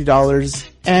 $150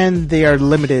 and they are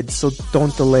limited, so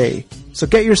don't delay. So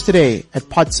get yours today at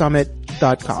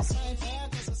podsummit.com.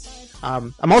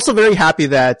 I'm also very happy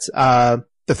that,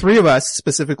 the three of us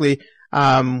specifically,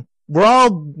 we're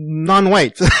all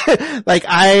non-white. Like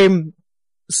I'm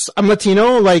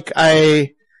Latino, like I'm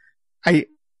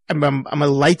a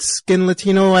light-skinned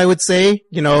Latino, I would say,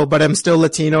 but I'm still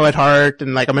Latino at heart,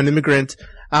 and like I'm an immigrant.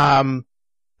 And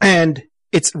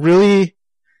it's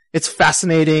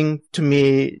fascinating to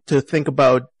me to think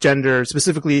about gender,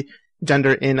 specifically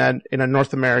gender in a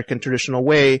North American traditional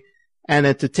way, and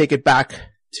then to take it back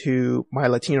to my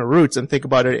Latino roots and think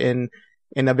about it in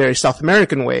a very South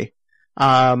American way.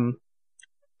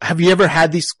 Have you ever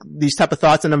had these type of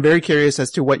thoughts? And I'm very curious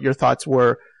as to what your thoughts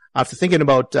were after thinking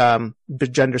about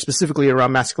gender, specifically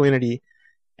around masculinity,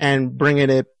 and bringing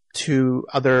it to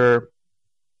other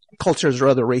cultures or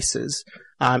other races,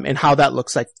 and how that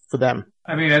looks like for them.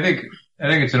 I mean, I think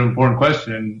it's an important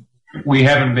question. We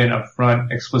haven't been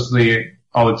upfront explicitly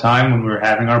all the time when we're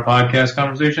having our podcast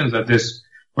conversations that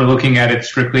we're looking at it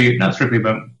not strictly,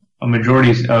 but a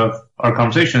majority of our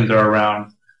conversations are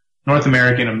around North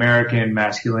American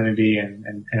masculinity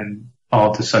and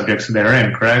all the subjects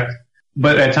therein, correct?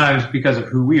 But at times, because of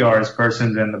who we are as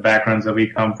persons and the backgrounds that we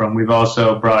come from, we've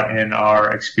also brought in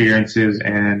our experiences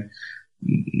and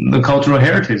the cultural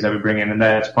heritage that we bring in, and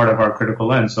that's part of our critical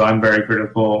lens. So I'm very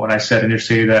critical when I said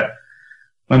initially that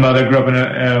my mother grew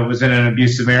up was in an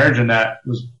abusive marriage, and that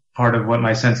was part of what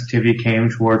my sensitivity came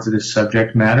towards this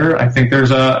subject matter. I think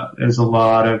there's a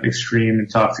lot of extreme and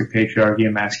toxic patriarchy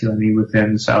and masculinity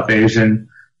within South Asian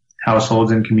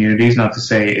households and communities. Not to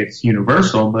say it's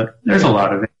universal, but there's a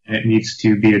lot of it, and it needs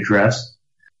to be addressed.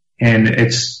 And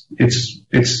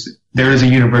there is a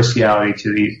universality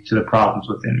to the problems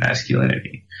within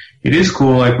masculinity. It is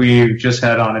cool, like we've just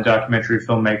had on a documentary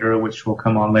filmmaker, which will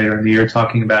come on later in the year,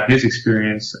 talking about his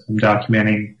experience in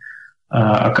documenting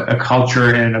a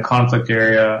culture in a conflict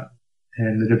area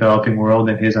in the developing world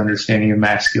and his understanding of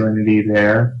masculinity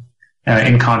there,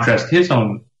 in contrast to his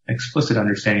own explicit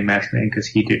understanding of masculinity, because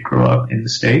he did grow up in the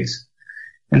States.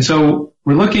 And so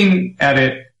we're looking at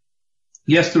it,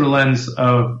 yes, through a lens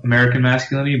of American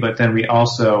masculinity, but then we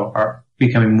also are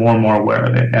becoming more and more aware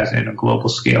of it as in a global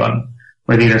scale, and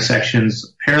where the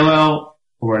intersections parallel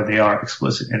or where they are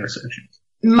explicit intersections.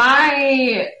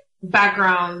 My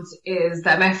background is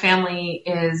that my family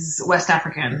is West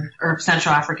African or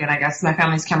Central African, I guess. My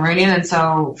family's Cameroonian, and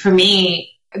so for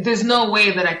me, there's no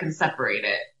way that I can separate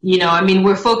it. I mean,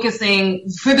 we're focusing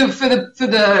for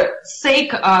the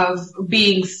sake of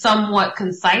being somewhat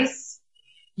concise.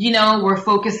 We're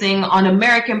focusing on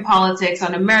American politics,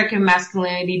 on American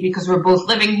masculinity, because we're both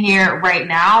living here right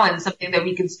now and something that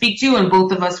we can speak to, and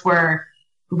both of us were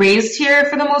raised here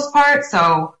for the most part.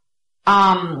 So,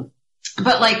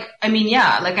 but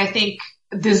I think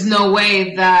there's no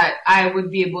way that I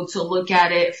would be able to look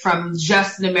at it from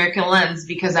just an American lens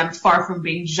because I'm far from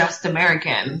being just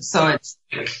American. So it's,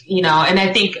 and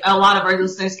I think a lot of our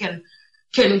listeners can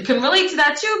relate to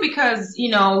that too because,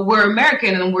 we're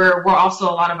American and we're also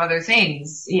a lot of other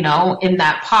things, in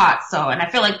that pot. So, and I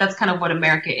feel like that's kind of what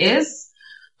America is.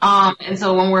 And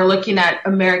so when we're looking at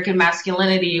American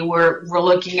masculinity, we're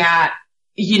looking at,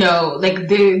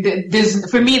 there's,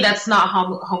 for me, that's not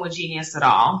homogeneous at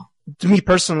all. To me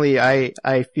personally,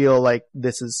 I feel like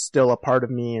this is still a part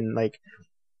of me, and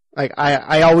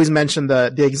I always mention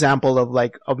the example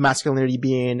of masculinity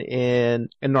being in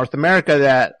North America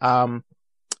that,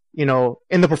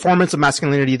 in the performance of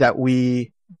masculinity that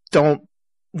we don't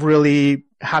really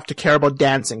have to care about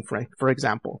dancing, for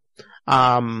example.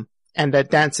 And that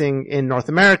dancing in North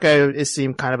America is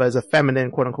seen kind of as a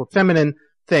feminine, quote unquote, feminine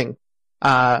thing.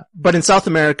 But in South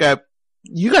America,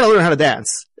 you gotta learn how to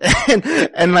dance. and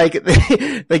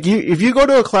if you go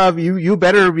to a club, you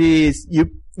better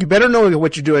know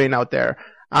what you're doing out there.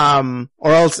 Or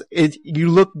else you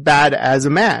look bad as a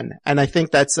man. And I think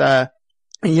that's, Rimoy,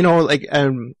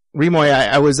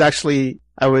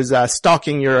 I was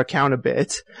stalking your account a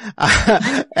bit,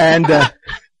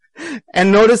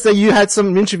 and noticed that you had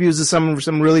some interviews with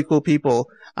some really cool people,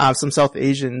 some South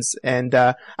Asians, and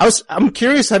I'm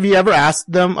curious, have you ever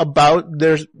asked them about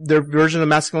their version of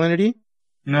masculinity?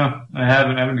 No, I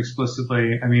haven't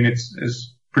explicitly. I mean,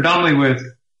 it's predominantly with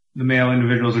the male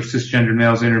individuals or cisgender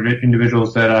males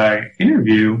individuals that I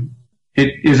interview.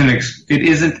 It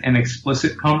isn't an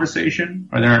explicit conversation,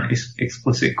 or there aren't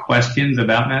explicit questions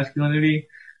about masculinity.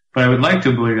 But I would like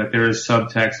to believe that there is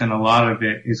subtext, and a lot of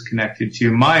it is connected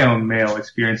to my own male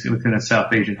experience within a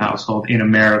South Asian household in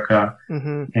America,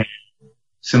 and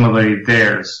similarly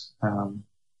theirs.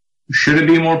 Should it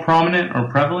be more prominent or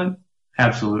prevalent?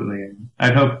 Absolutely.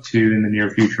 I'd hope to, in the near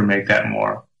future, make that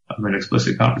more of an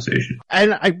explicit conversation.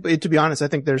 And to be honest, I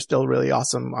think they're still really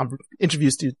awesome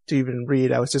interviews to even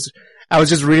read. I was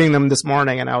just reading them this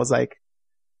morning, and I was like,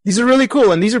 these are really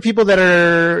cool, and these are people that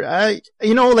are,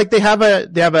 they have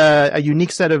a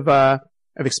unique set of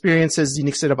experiences,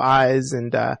 unique set of eyes,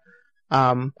 and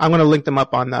I'm going to link them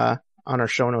up on our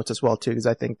show notes as well too, because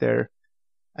I think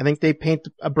they paint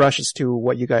a brush as to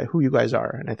who you guys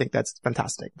are, and I think that's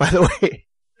fantastic. By the way,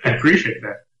 I appreciate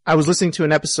that. I was listening to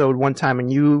an episode one time,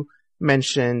 and you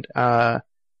mentioned an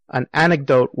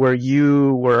anecdote where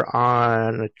you were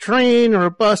on a train or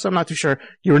a bus. I'm not too sure.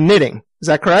 You were knitting. Is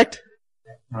that correct?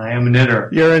 I am a knitter.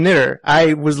 You're a knitter.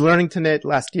 I was learning to knit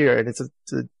last year, and it's a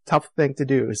tough thing to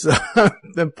do. So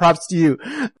then props to you.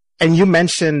 And you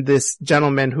mentioned this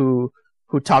gentleman who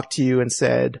talked to you and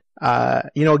said,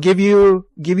 give you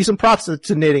some props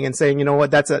to knitting and saying, you know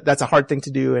what, that's a hard thing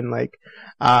to do. And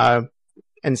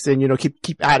and saying,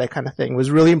 keep at it kind of thing.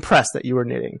 Was really impressed that you were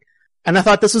knitting. And I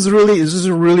thought this is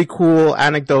a really cool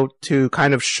anecdote to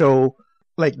kind of show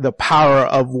the power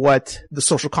of what the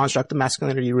social construct of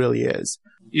masculinity really is.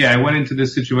 Yeah, I went into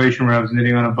this situation where I was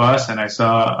knitting on a bus, and I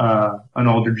saw an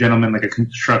older gentleman, like a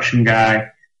construction guy,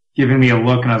 giving me a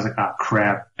look, and I was like, oh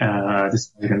crap, this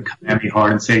is gonna come at me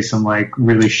hard and say some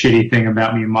really shitty thing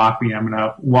about me and mock me. I'm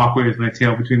gonna walk away with my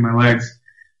tail between my legs.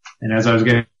 And as I was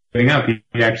getting up, he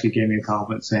actually gave me a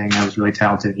compliment saying I was really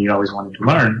talented and he always wanted to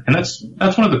learn. And that's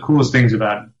one of the coolest things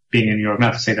about being in New York.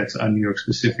 Not to say that's a New York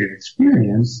specific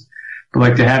experience,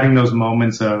 but to having those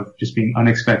moments of just being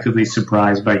unexpectedly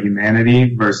surprised by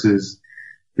humanity versus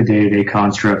the day-to-day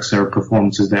constructs or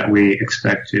performances that we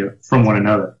expect from one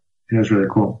another. It was really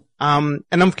cool. And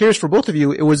I'm curious for both of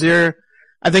you,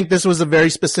 I think this was a very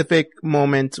specific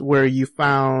moment where you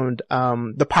found,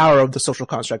 the power of the social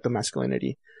construct of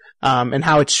masculinity, and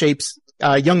how it shapes,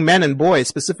 young men and boys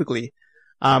specifically.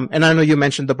 And I know you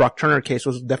mentioned the Brock Turner case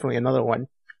was definitely another one.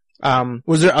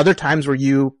 Was there other times where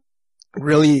you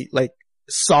really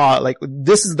saw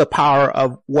this is the power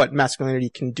of what masculinity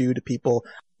can do to people?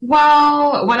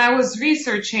 Well, when I was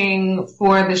researching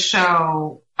for the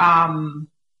show,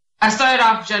 I started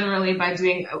off generally by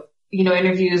doing,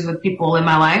 interviews with people in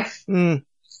my life. And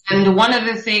one of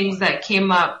the things that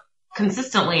came up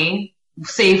consistently,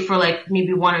 save for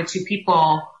maybe one or two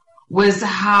people, was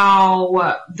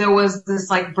how there was this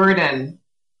burden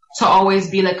to always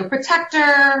be a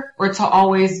protector, or to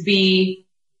always be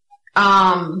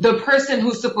the person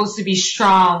who's supposed to be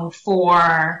strong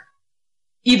for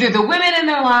either the women in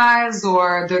their lives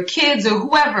or their kids or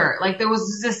whoever. There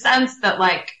was this sense that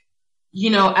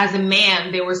as a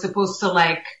man, they were supposed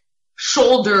to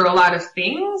shoulder a lot of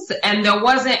things, and there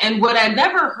wasn't, and what I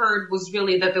never heard was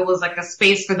really that there was a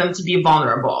space for them to be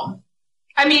vulnerable.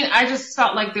 I mean, I just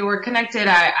felt like they were connected.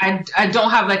 I don't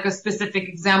have like a specific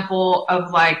example of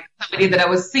like somebody that I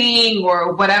was seeing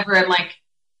or whatever and like,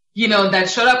 you know, that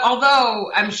showed up.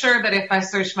 Although I'm sure that if I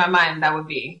searched my mind, that would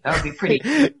be pretty.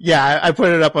 Yeah, I put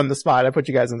it up on the spot. I put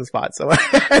you guys on the spot, so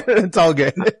it's all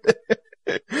good.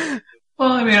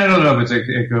 Well, I mean, I don't know if it's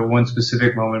like a one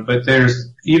specific moment, but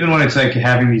there's, even when it's like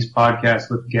having these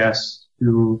podcasts with guests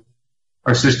who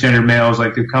are cisgender males,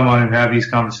 like to come on and have these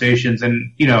conversations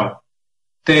and, you know,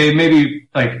 they may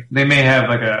have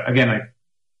like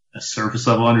a surface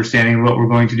level understanding of what we're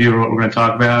going to do or what we're going to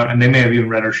talk about. And they may have even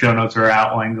read our show notes or our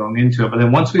outline going into it. But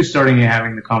then once we're starting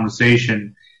having the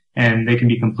conversation and they can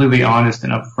be completely honest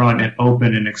and upfront and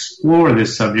open and explore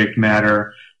this subject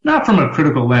matter, not from a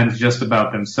critical lens just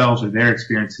about themselves or their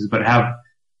experiences, but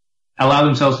allow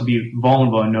themselves to be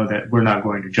vulnerable and know that we're not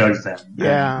going to judge them.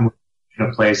 Yeah. In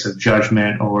a place of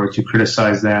judgment or to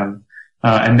criticize them.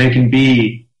 And they can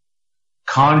be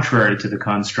contrary to the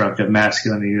construct of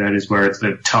masculinity, that is where it's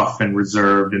the tough and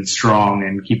reserved and strong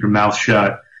and keep your mouth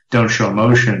shut, don't show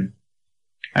emotion.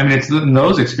 I mean, it's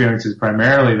those experiences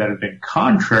primarily that have been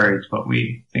contrary to what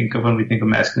we think of when we think of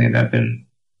masculinity that have been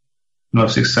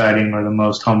most exciting or the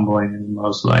most humbling and the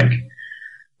most like,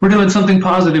 we're doing something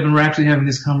positive and we're actually having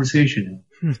this conversation.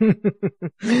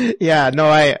 Yeah, no,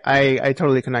 I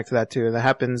totally connect to that too. That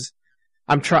happens.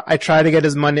 I try to get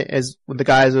as many as with the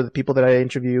guys or the people that I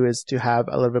interview is to have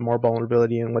a little bit more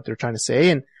vulnerability in what they're trying to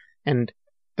say. And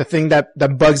the thing that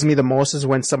bugs me the most is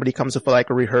when somebody comes with like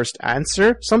a rehearsed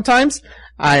answer. Sometimes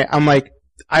I'm like,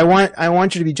 I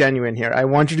want you to be genuine here. I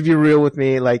want you to be real with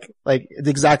me. Like it's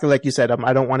exactly like you said.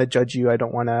 I don't want to judge you. I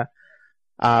don't want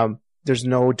to, there's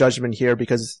no judgment here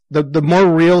because the more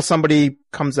real somebody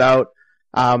comes out,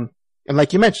 and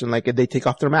like you mentioned, like they take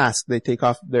off their mask, they take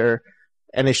off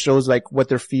and it shows like what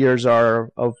their fears are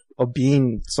of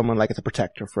being someone like a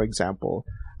protector, for example.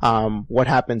 What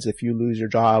happens if you lose your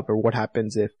job or what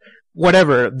happens if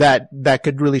whatever that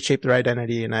could really shape their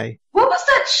identity. And what was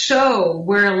that show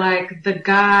where like the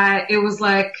guy, it was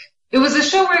a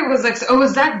show where it was like, it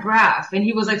was Zach Braff and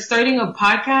he was like starting a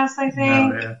podcast, I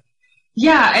think. Oh, yeah.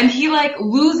 Yeah. And he like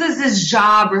loses his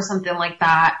job or something like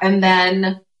that. And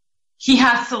then he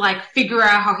has to like figure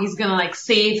out how he's gonna like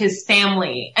save his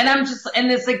family. And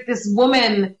and it's like this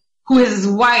woman who is his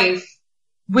wife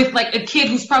with like a kid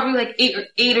who's probably like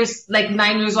 8 or like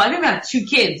 9 years old. I think they have 2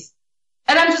 kids.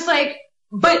 And I'm just like,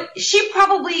 but she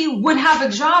probably would have a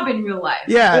job in real life.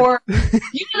 Yeah. Or, you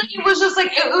know, it was just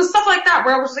like, it was stuff like that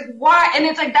where I was like, why? And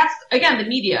it's like, that's again, the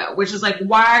media, which is like,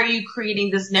 why are you creating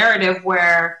this narrative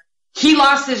where he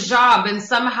lost his job and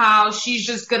somehow she's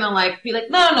just gonna like be like,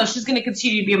 no, she's gonna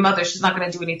continue to be a mother. She's not gonna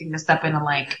do anything to step in and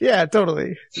like. Yeah,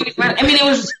 totally. I mean, it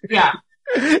was just, yeah.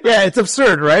 Yeah, it's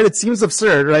absurd, right? It seems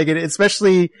absurd, like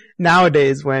especially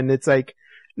nowadays when it's like,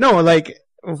 no, like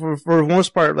for the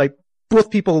most part, like both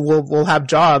people will have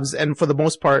jobs, and for the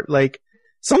most part, like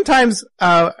sometimes,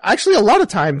 actually a lot of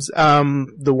times,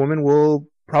 the woman will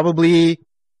probably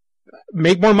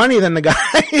make more money than the guy.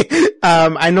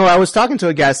 I know I was talking to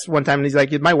a guest one time and he's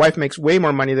like, my wife makes way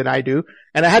more money than I do.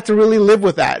 And I had to really live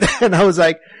with that. And I was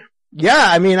like, yeah,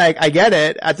 I mean, I get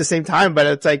it at the same time, but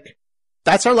it's like,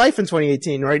 that's our life in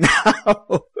 2018 right now.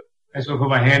 I just want to put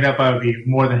my hand up. I would be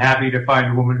more than happy to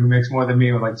find a woman who makes more than me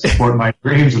and like support my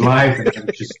dreams in life and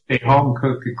just stay home,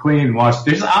 cook, clean, wash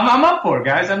dishes. I'm up for it,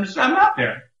 guys. I'm out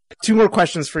there. 2 more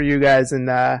questions for you guys. And,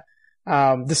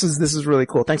 this is really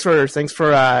cool. Thanks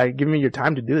for giving me your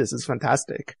time to do this. It's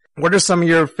fantastic. What are some of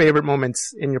your favorite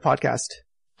moments in your podcast?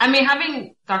 I mean,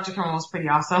 having Dr. Kimmel was pretty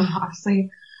awesome,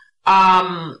 honestly.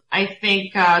 I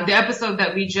think, the episode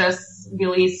that we just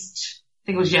released, I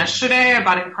think it was yesterday,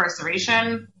 about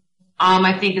incarceration,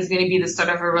 I think is going to be the start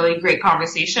of a really great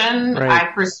conversation. Right.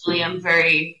 I personally am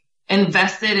very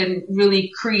invested in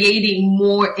really creating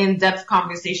more in-depth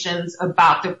conversations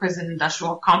about the prison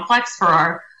industrial complex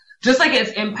for just like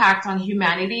its impact on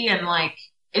humanity and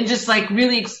just like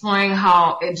really exploring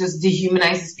how it just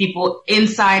dehumanizes people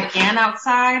inside and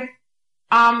outside,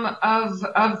 of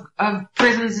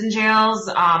prisons and jails.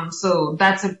 So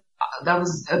that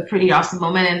was a pretty awesome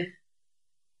moment. And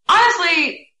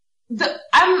honestly,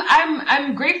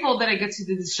 I'm grateful that I get to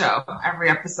do this show every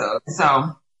episode.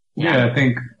 So yeah, I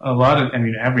think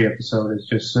every episode is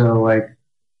just so like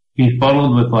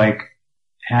befuddled with like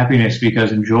happiness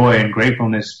because and joy and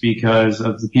gratefulness because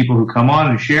of the people who come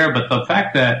on and share, but the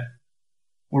fact that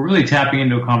we're really tapping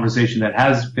into a conversation that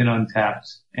has been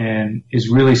untapped and is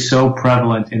really so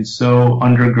prevalent and so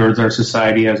undergirds our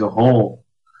society as a whole.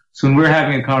 So when we're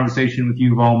having a conversation with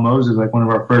Yuval Moses, like one of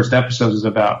our first episodes is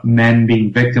about men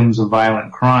being victims of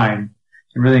violent crime,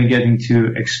 and really getting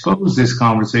to expose this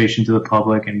conversation to the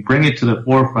public and bring it to the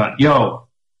forefront. Yo,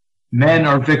 men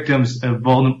are victims of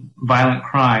violent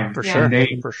crime. For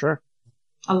sure.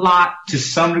 A lot. To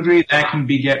some degree, that can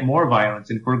beget more violence.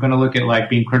 And if we're going to look at like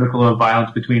being critical of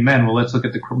violence between men, well, let's look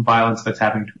at the violence that's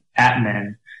happening at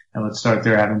men, and let's start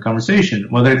there having a conversation.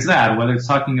 Whether it's that, whether it's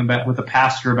talking about with a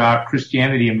pastor about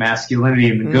Christianity and masculinity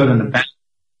and the good and the bad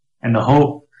and the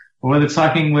hope, or whether it's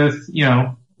talking with, you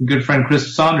know, a good friend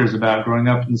Chris Saunders about growing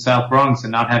up in the South Bronx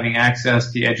and not having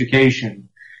access to education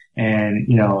and,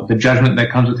 you know, the judgment that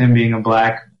comes with him being a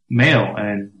black male.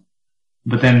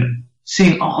 But then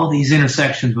seeing all these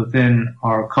intersections within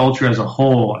our culture as a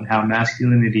whole and how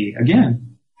masculinity,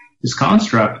 again, this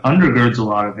construct undergirds a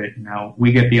lot of it. Now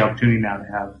we get the opportunity now to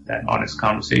have that honest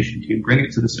conversation to bring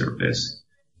it to the surface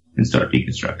and start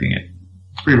deconstructing it.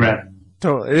 It's pretty rad.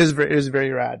 Totally. It is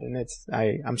very rad. And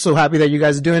I'm so happy that you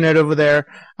guys are doing it over there.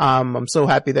 I'm so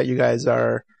happy that you guys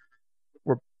we're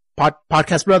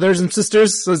podcast brothers and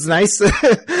sisters. So it's nice.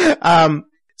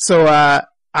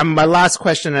 My last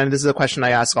question, and this is a question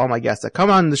I ask all my guests that come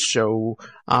on the show.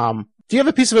 Do you have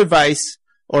a piece of advice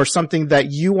or something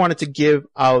that you wanted to give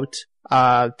out,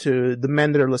 to the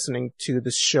men that are listening to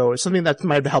this show, or something that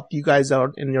might help you guys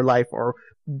out in your life or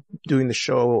doing the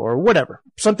show or whatever?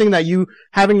 Something that you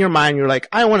have in your mind, you're like,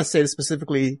 I want to say this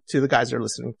specifically to the guys that are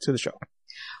listening to the show.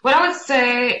 What I would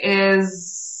say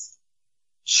is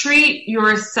treat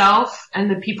yourself and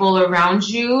the people around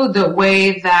you the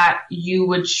way that you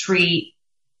would treat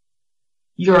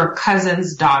your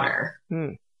cousin's daughter.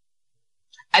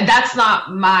 And that's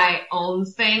not my own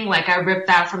thing. Like, I ripped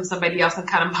that from somebody else and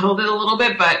kind of muddled it a little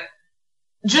bit, but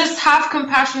just have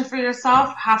compassion for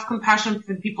yourself, have compassion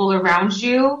for the people around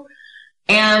you,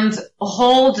 and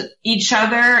hold each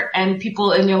other and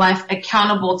people in your life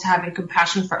accountable to having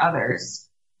compassion for others.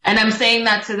 And I'm saying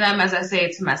that to them as I say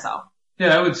it to myself.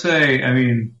 Yeah, I would say, I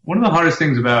mean, one of the hardest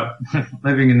things about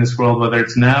living in this world, whether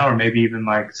it's now or maybe even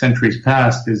like centuries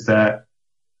past, is that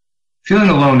feeling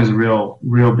alone is a real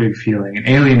big feeling. And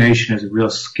alienation is a real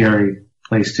scary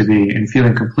place to be. And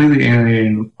feeling completely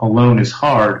alienated alone is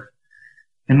hard.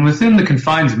 And within the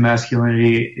confines of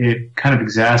masculinity, it kind of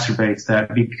exacerbates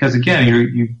that because,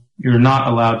 again, you're not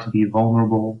allowed to be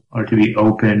vulnerable or to be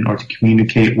open or to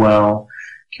communicate well,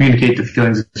 communicate the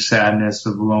feelings of sadness,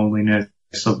 of loneliness,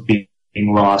 of being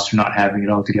lost or not having it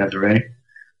all together, right?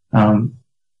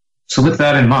 So with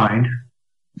that in mind,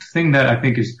 the thing that I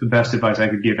think is the best advice I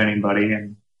could give anybody,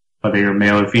 and whether you're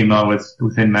male or female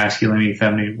within masculinity,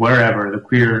 femininity, wherever, the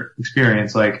queer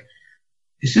experience, like,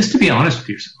 is just to be honest with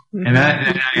yourself. And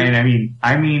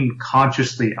I mean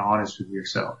consciously honest with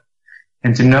yourself.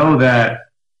 And to know that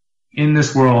in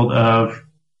this world of,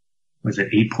 was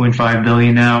it 8.5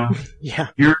 billion now? Yeah.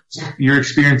 Your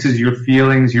experiences, your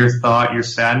feelings, your thought, your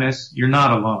sadness, you're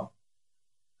not alone.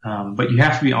 But you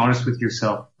have to be honest with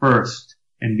yourself first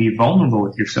and be vulnerable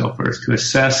with yourself first to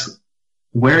assess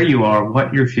where you are,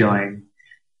 what you're feeling.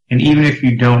 And even if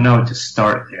you don't know, to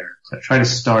start there. So try to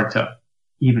start to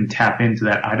even tap into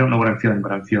that. I don't know what I'm feeling,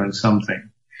 but I'm feeling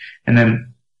something. And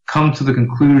then come to the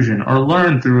conclusion or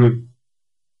learn through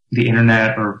the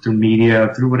internet or through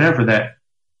media, through whatever, that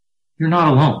you're not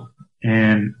alone.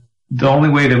 And the only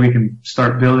way that we can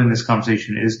start building this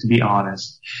conversation is to be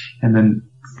honest and then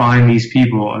find these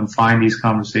people and find these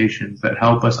conversations that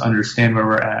help us understand where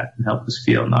we're at and help us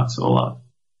feel not so alone.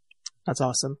 That's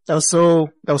awesome. That was so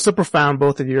profound,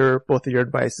 both of your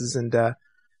advices. And,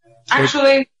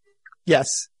 actually,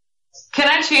 yes. Can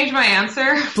I change my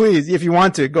answer? Please, if you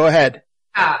want to, go ahead.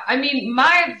 I mean,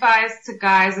 my advice to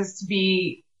guys is to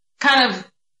be kind of,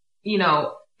 you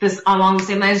know, this along the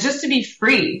same lines, just to be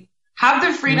free. Have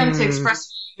the freedom to express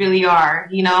who you really are.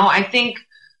 You know, I think,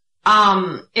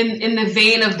 in the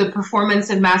vein of the performance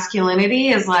of masculinity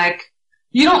is like,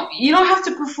 you don't have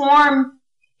to perform.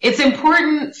 It's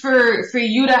important for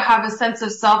you to have a sense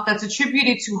of self that's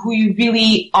attributed to who you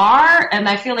really are. And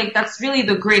I feel like that's really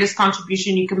the greatest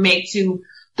contribution you can make to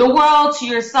the world, to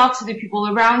yourself, to the people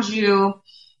around you.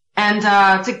 And,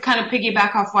 to kind of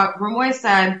piggyback off what Ramoy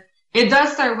said, it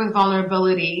does start with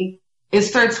vulnerability. It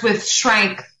starts with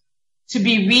strength to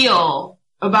be real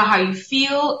about how you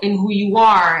feel and who you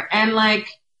are. And like,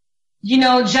 you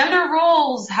know, gender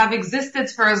roles have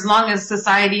existed for as long as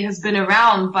society has been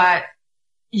around, but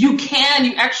you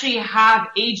actually have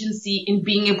agency in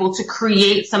being able to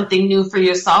create something new for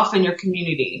yourself and your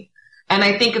community. And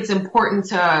I think it's important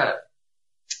to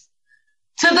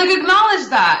acknowledge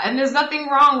that. And there's nothing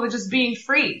wrong with just being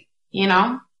free, you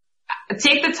know?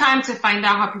 Take the time to find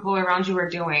out how people around you are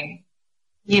doing.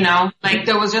 You know, like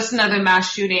there was just another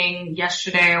mass shooting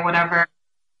yesterday or whatever.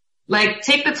 Like,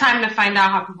 take the time to find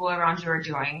out how people around you are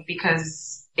doing,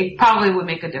 because it probably would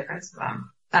make a difference to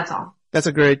them. That's all. That's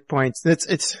a great point.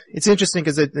 It's interesting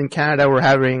because in Canada we're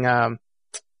having our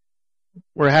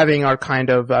kind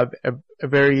of a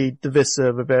very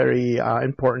divisive, a very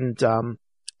important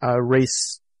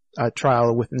race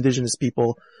trial with Indigenous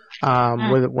people,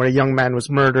 where a young man was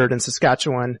murdered in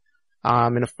Saskatchewan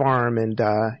in a farm, and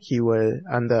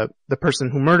the person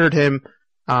who murdered him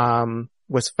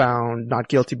was found not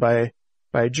guilty by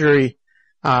a jury,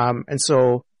 and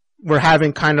so we're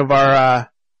having kind of our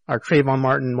Trayvon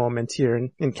Martin moment here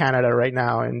in Canada right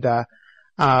now, and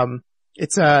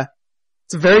it's a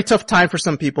very tough time for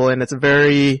some people, and it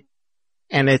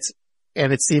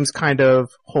seems kind of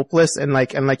hopeless, and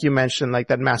like you mentioned, like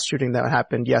that mass shooting that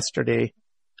happened yesterday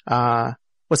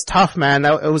was tough, man.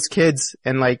 It was kids,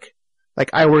 and like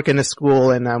I work in a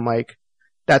school, and I'm like,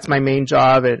 that's my main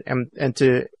job, and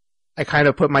I kind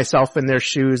of put myself in their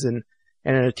shoes and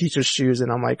in a teacher's shoes, and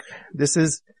I'm like,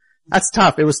 that's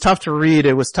tough. It was tough to read,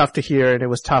 it was tough to hear, and it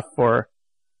was tough for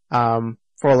a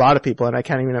lot of people, and I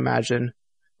can't even imagine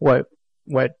what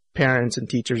parents and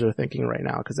teachers are thinking right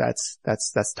now, because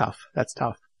that's tough. That's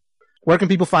tough. Where can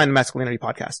people find the Masculinity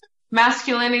Podcast?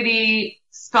 Masculinity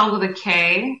spelled with a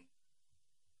K,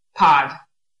 pod.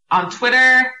 On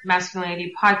Twitter,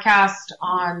 Masculinity Podcast.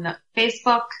 On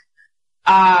Facebook,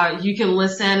 you can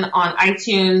listen on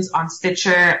iTunes, on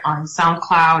Stitcher, on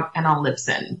SoundCloud, and on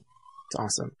Libsyn. It's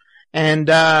awesome. And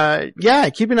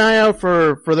keep an eye out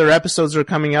for their episodes that are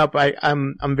coming up.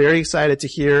 I'm very excited to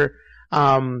hear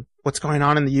what's going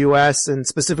on in the US and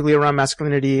specifically around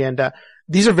masculinity, and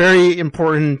these are very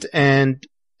important and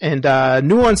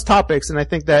nuanced topics, and I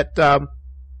think that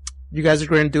you guys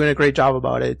are doing a great job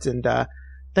about it, and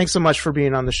thanks so much for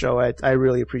being on the show. I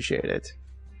really appreciate it.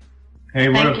 Hey,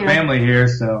 we're a family here,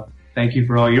 so thank you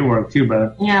for all your work too,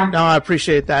 brother. Yeah. No, I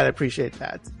appreciate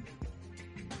that.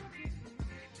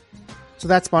 So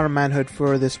that's Modern Manhood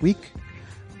for this week.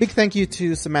 Big thank you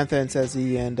to Samantha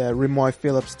Nsezi and Rimoy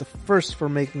Phillips the first for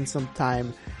making some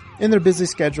time in their busy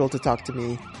schedule to talk to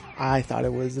me. I thought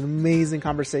it was an amazing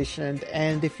conversation,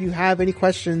 and if you have any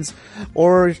questions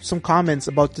or some comments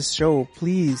about this show,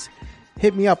 please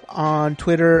hit me up on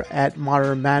Twitter at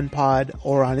Modern Man Pod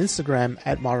or on Instagram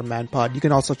at Modern Man Pod. You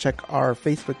can also check our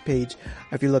Facebook page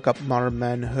if you look up Modern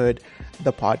Manhood,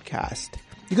 the podcast.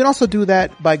 You can also do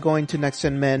that by going to Next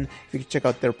Gen Men. You can check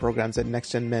out their programs at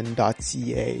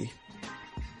nextgenmen.ca.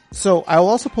 So I will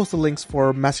also post the links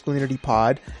for Masculinity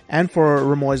Pod and for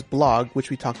Rimoy's blog, which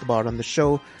we talked about on the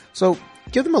show. So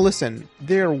give them a listen.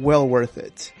 They're well worth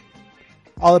it.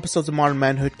 All episodes of Modern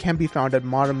Manhood can be found at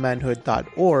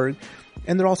modernmanhood.org,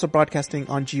 and they're also broadcasting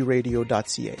on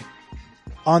gradio.ca.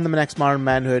 On the next Modern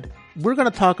Manhood, we're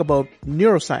going to talk about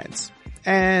neuroscience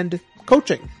and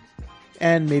coaching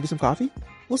and maybe some coffee.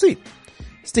 We'll see.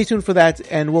 Stay tuned for that,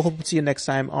 and we'll hope to see you next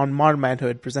time on Modern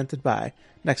Manhood, presented by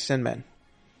Next Gen Men.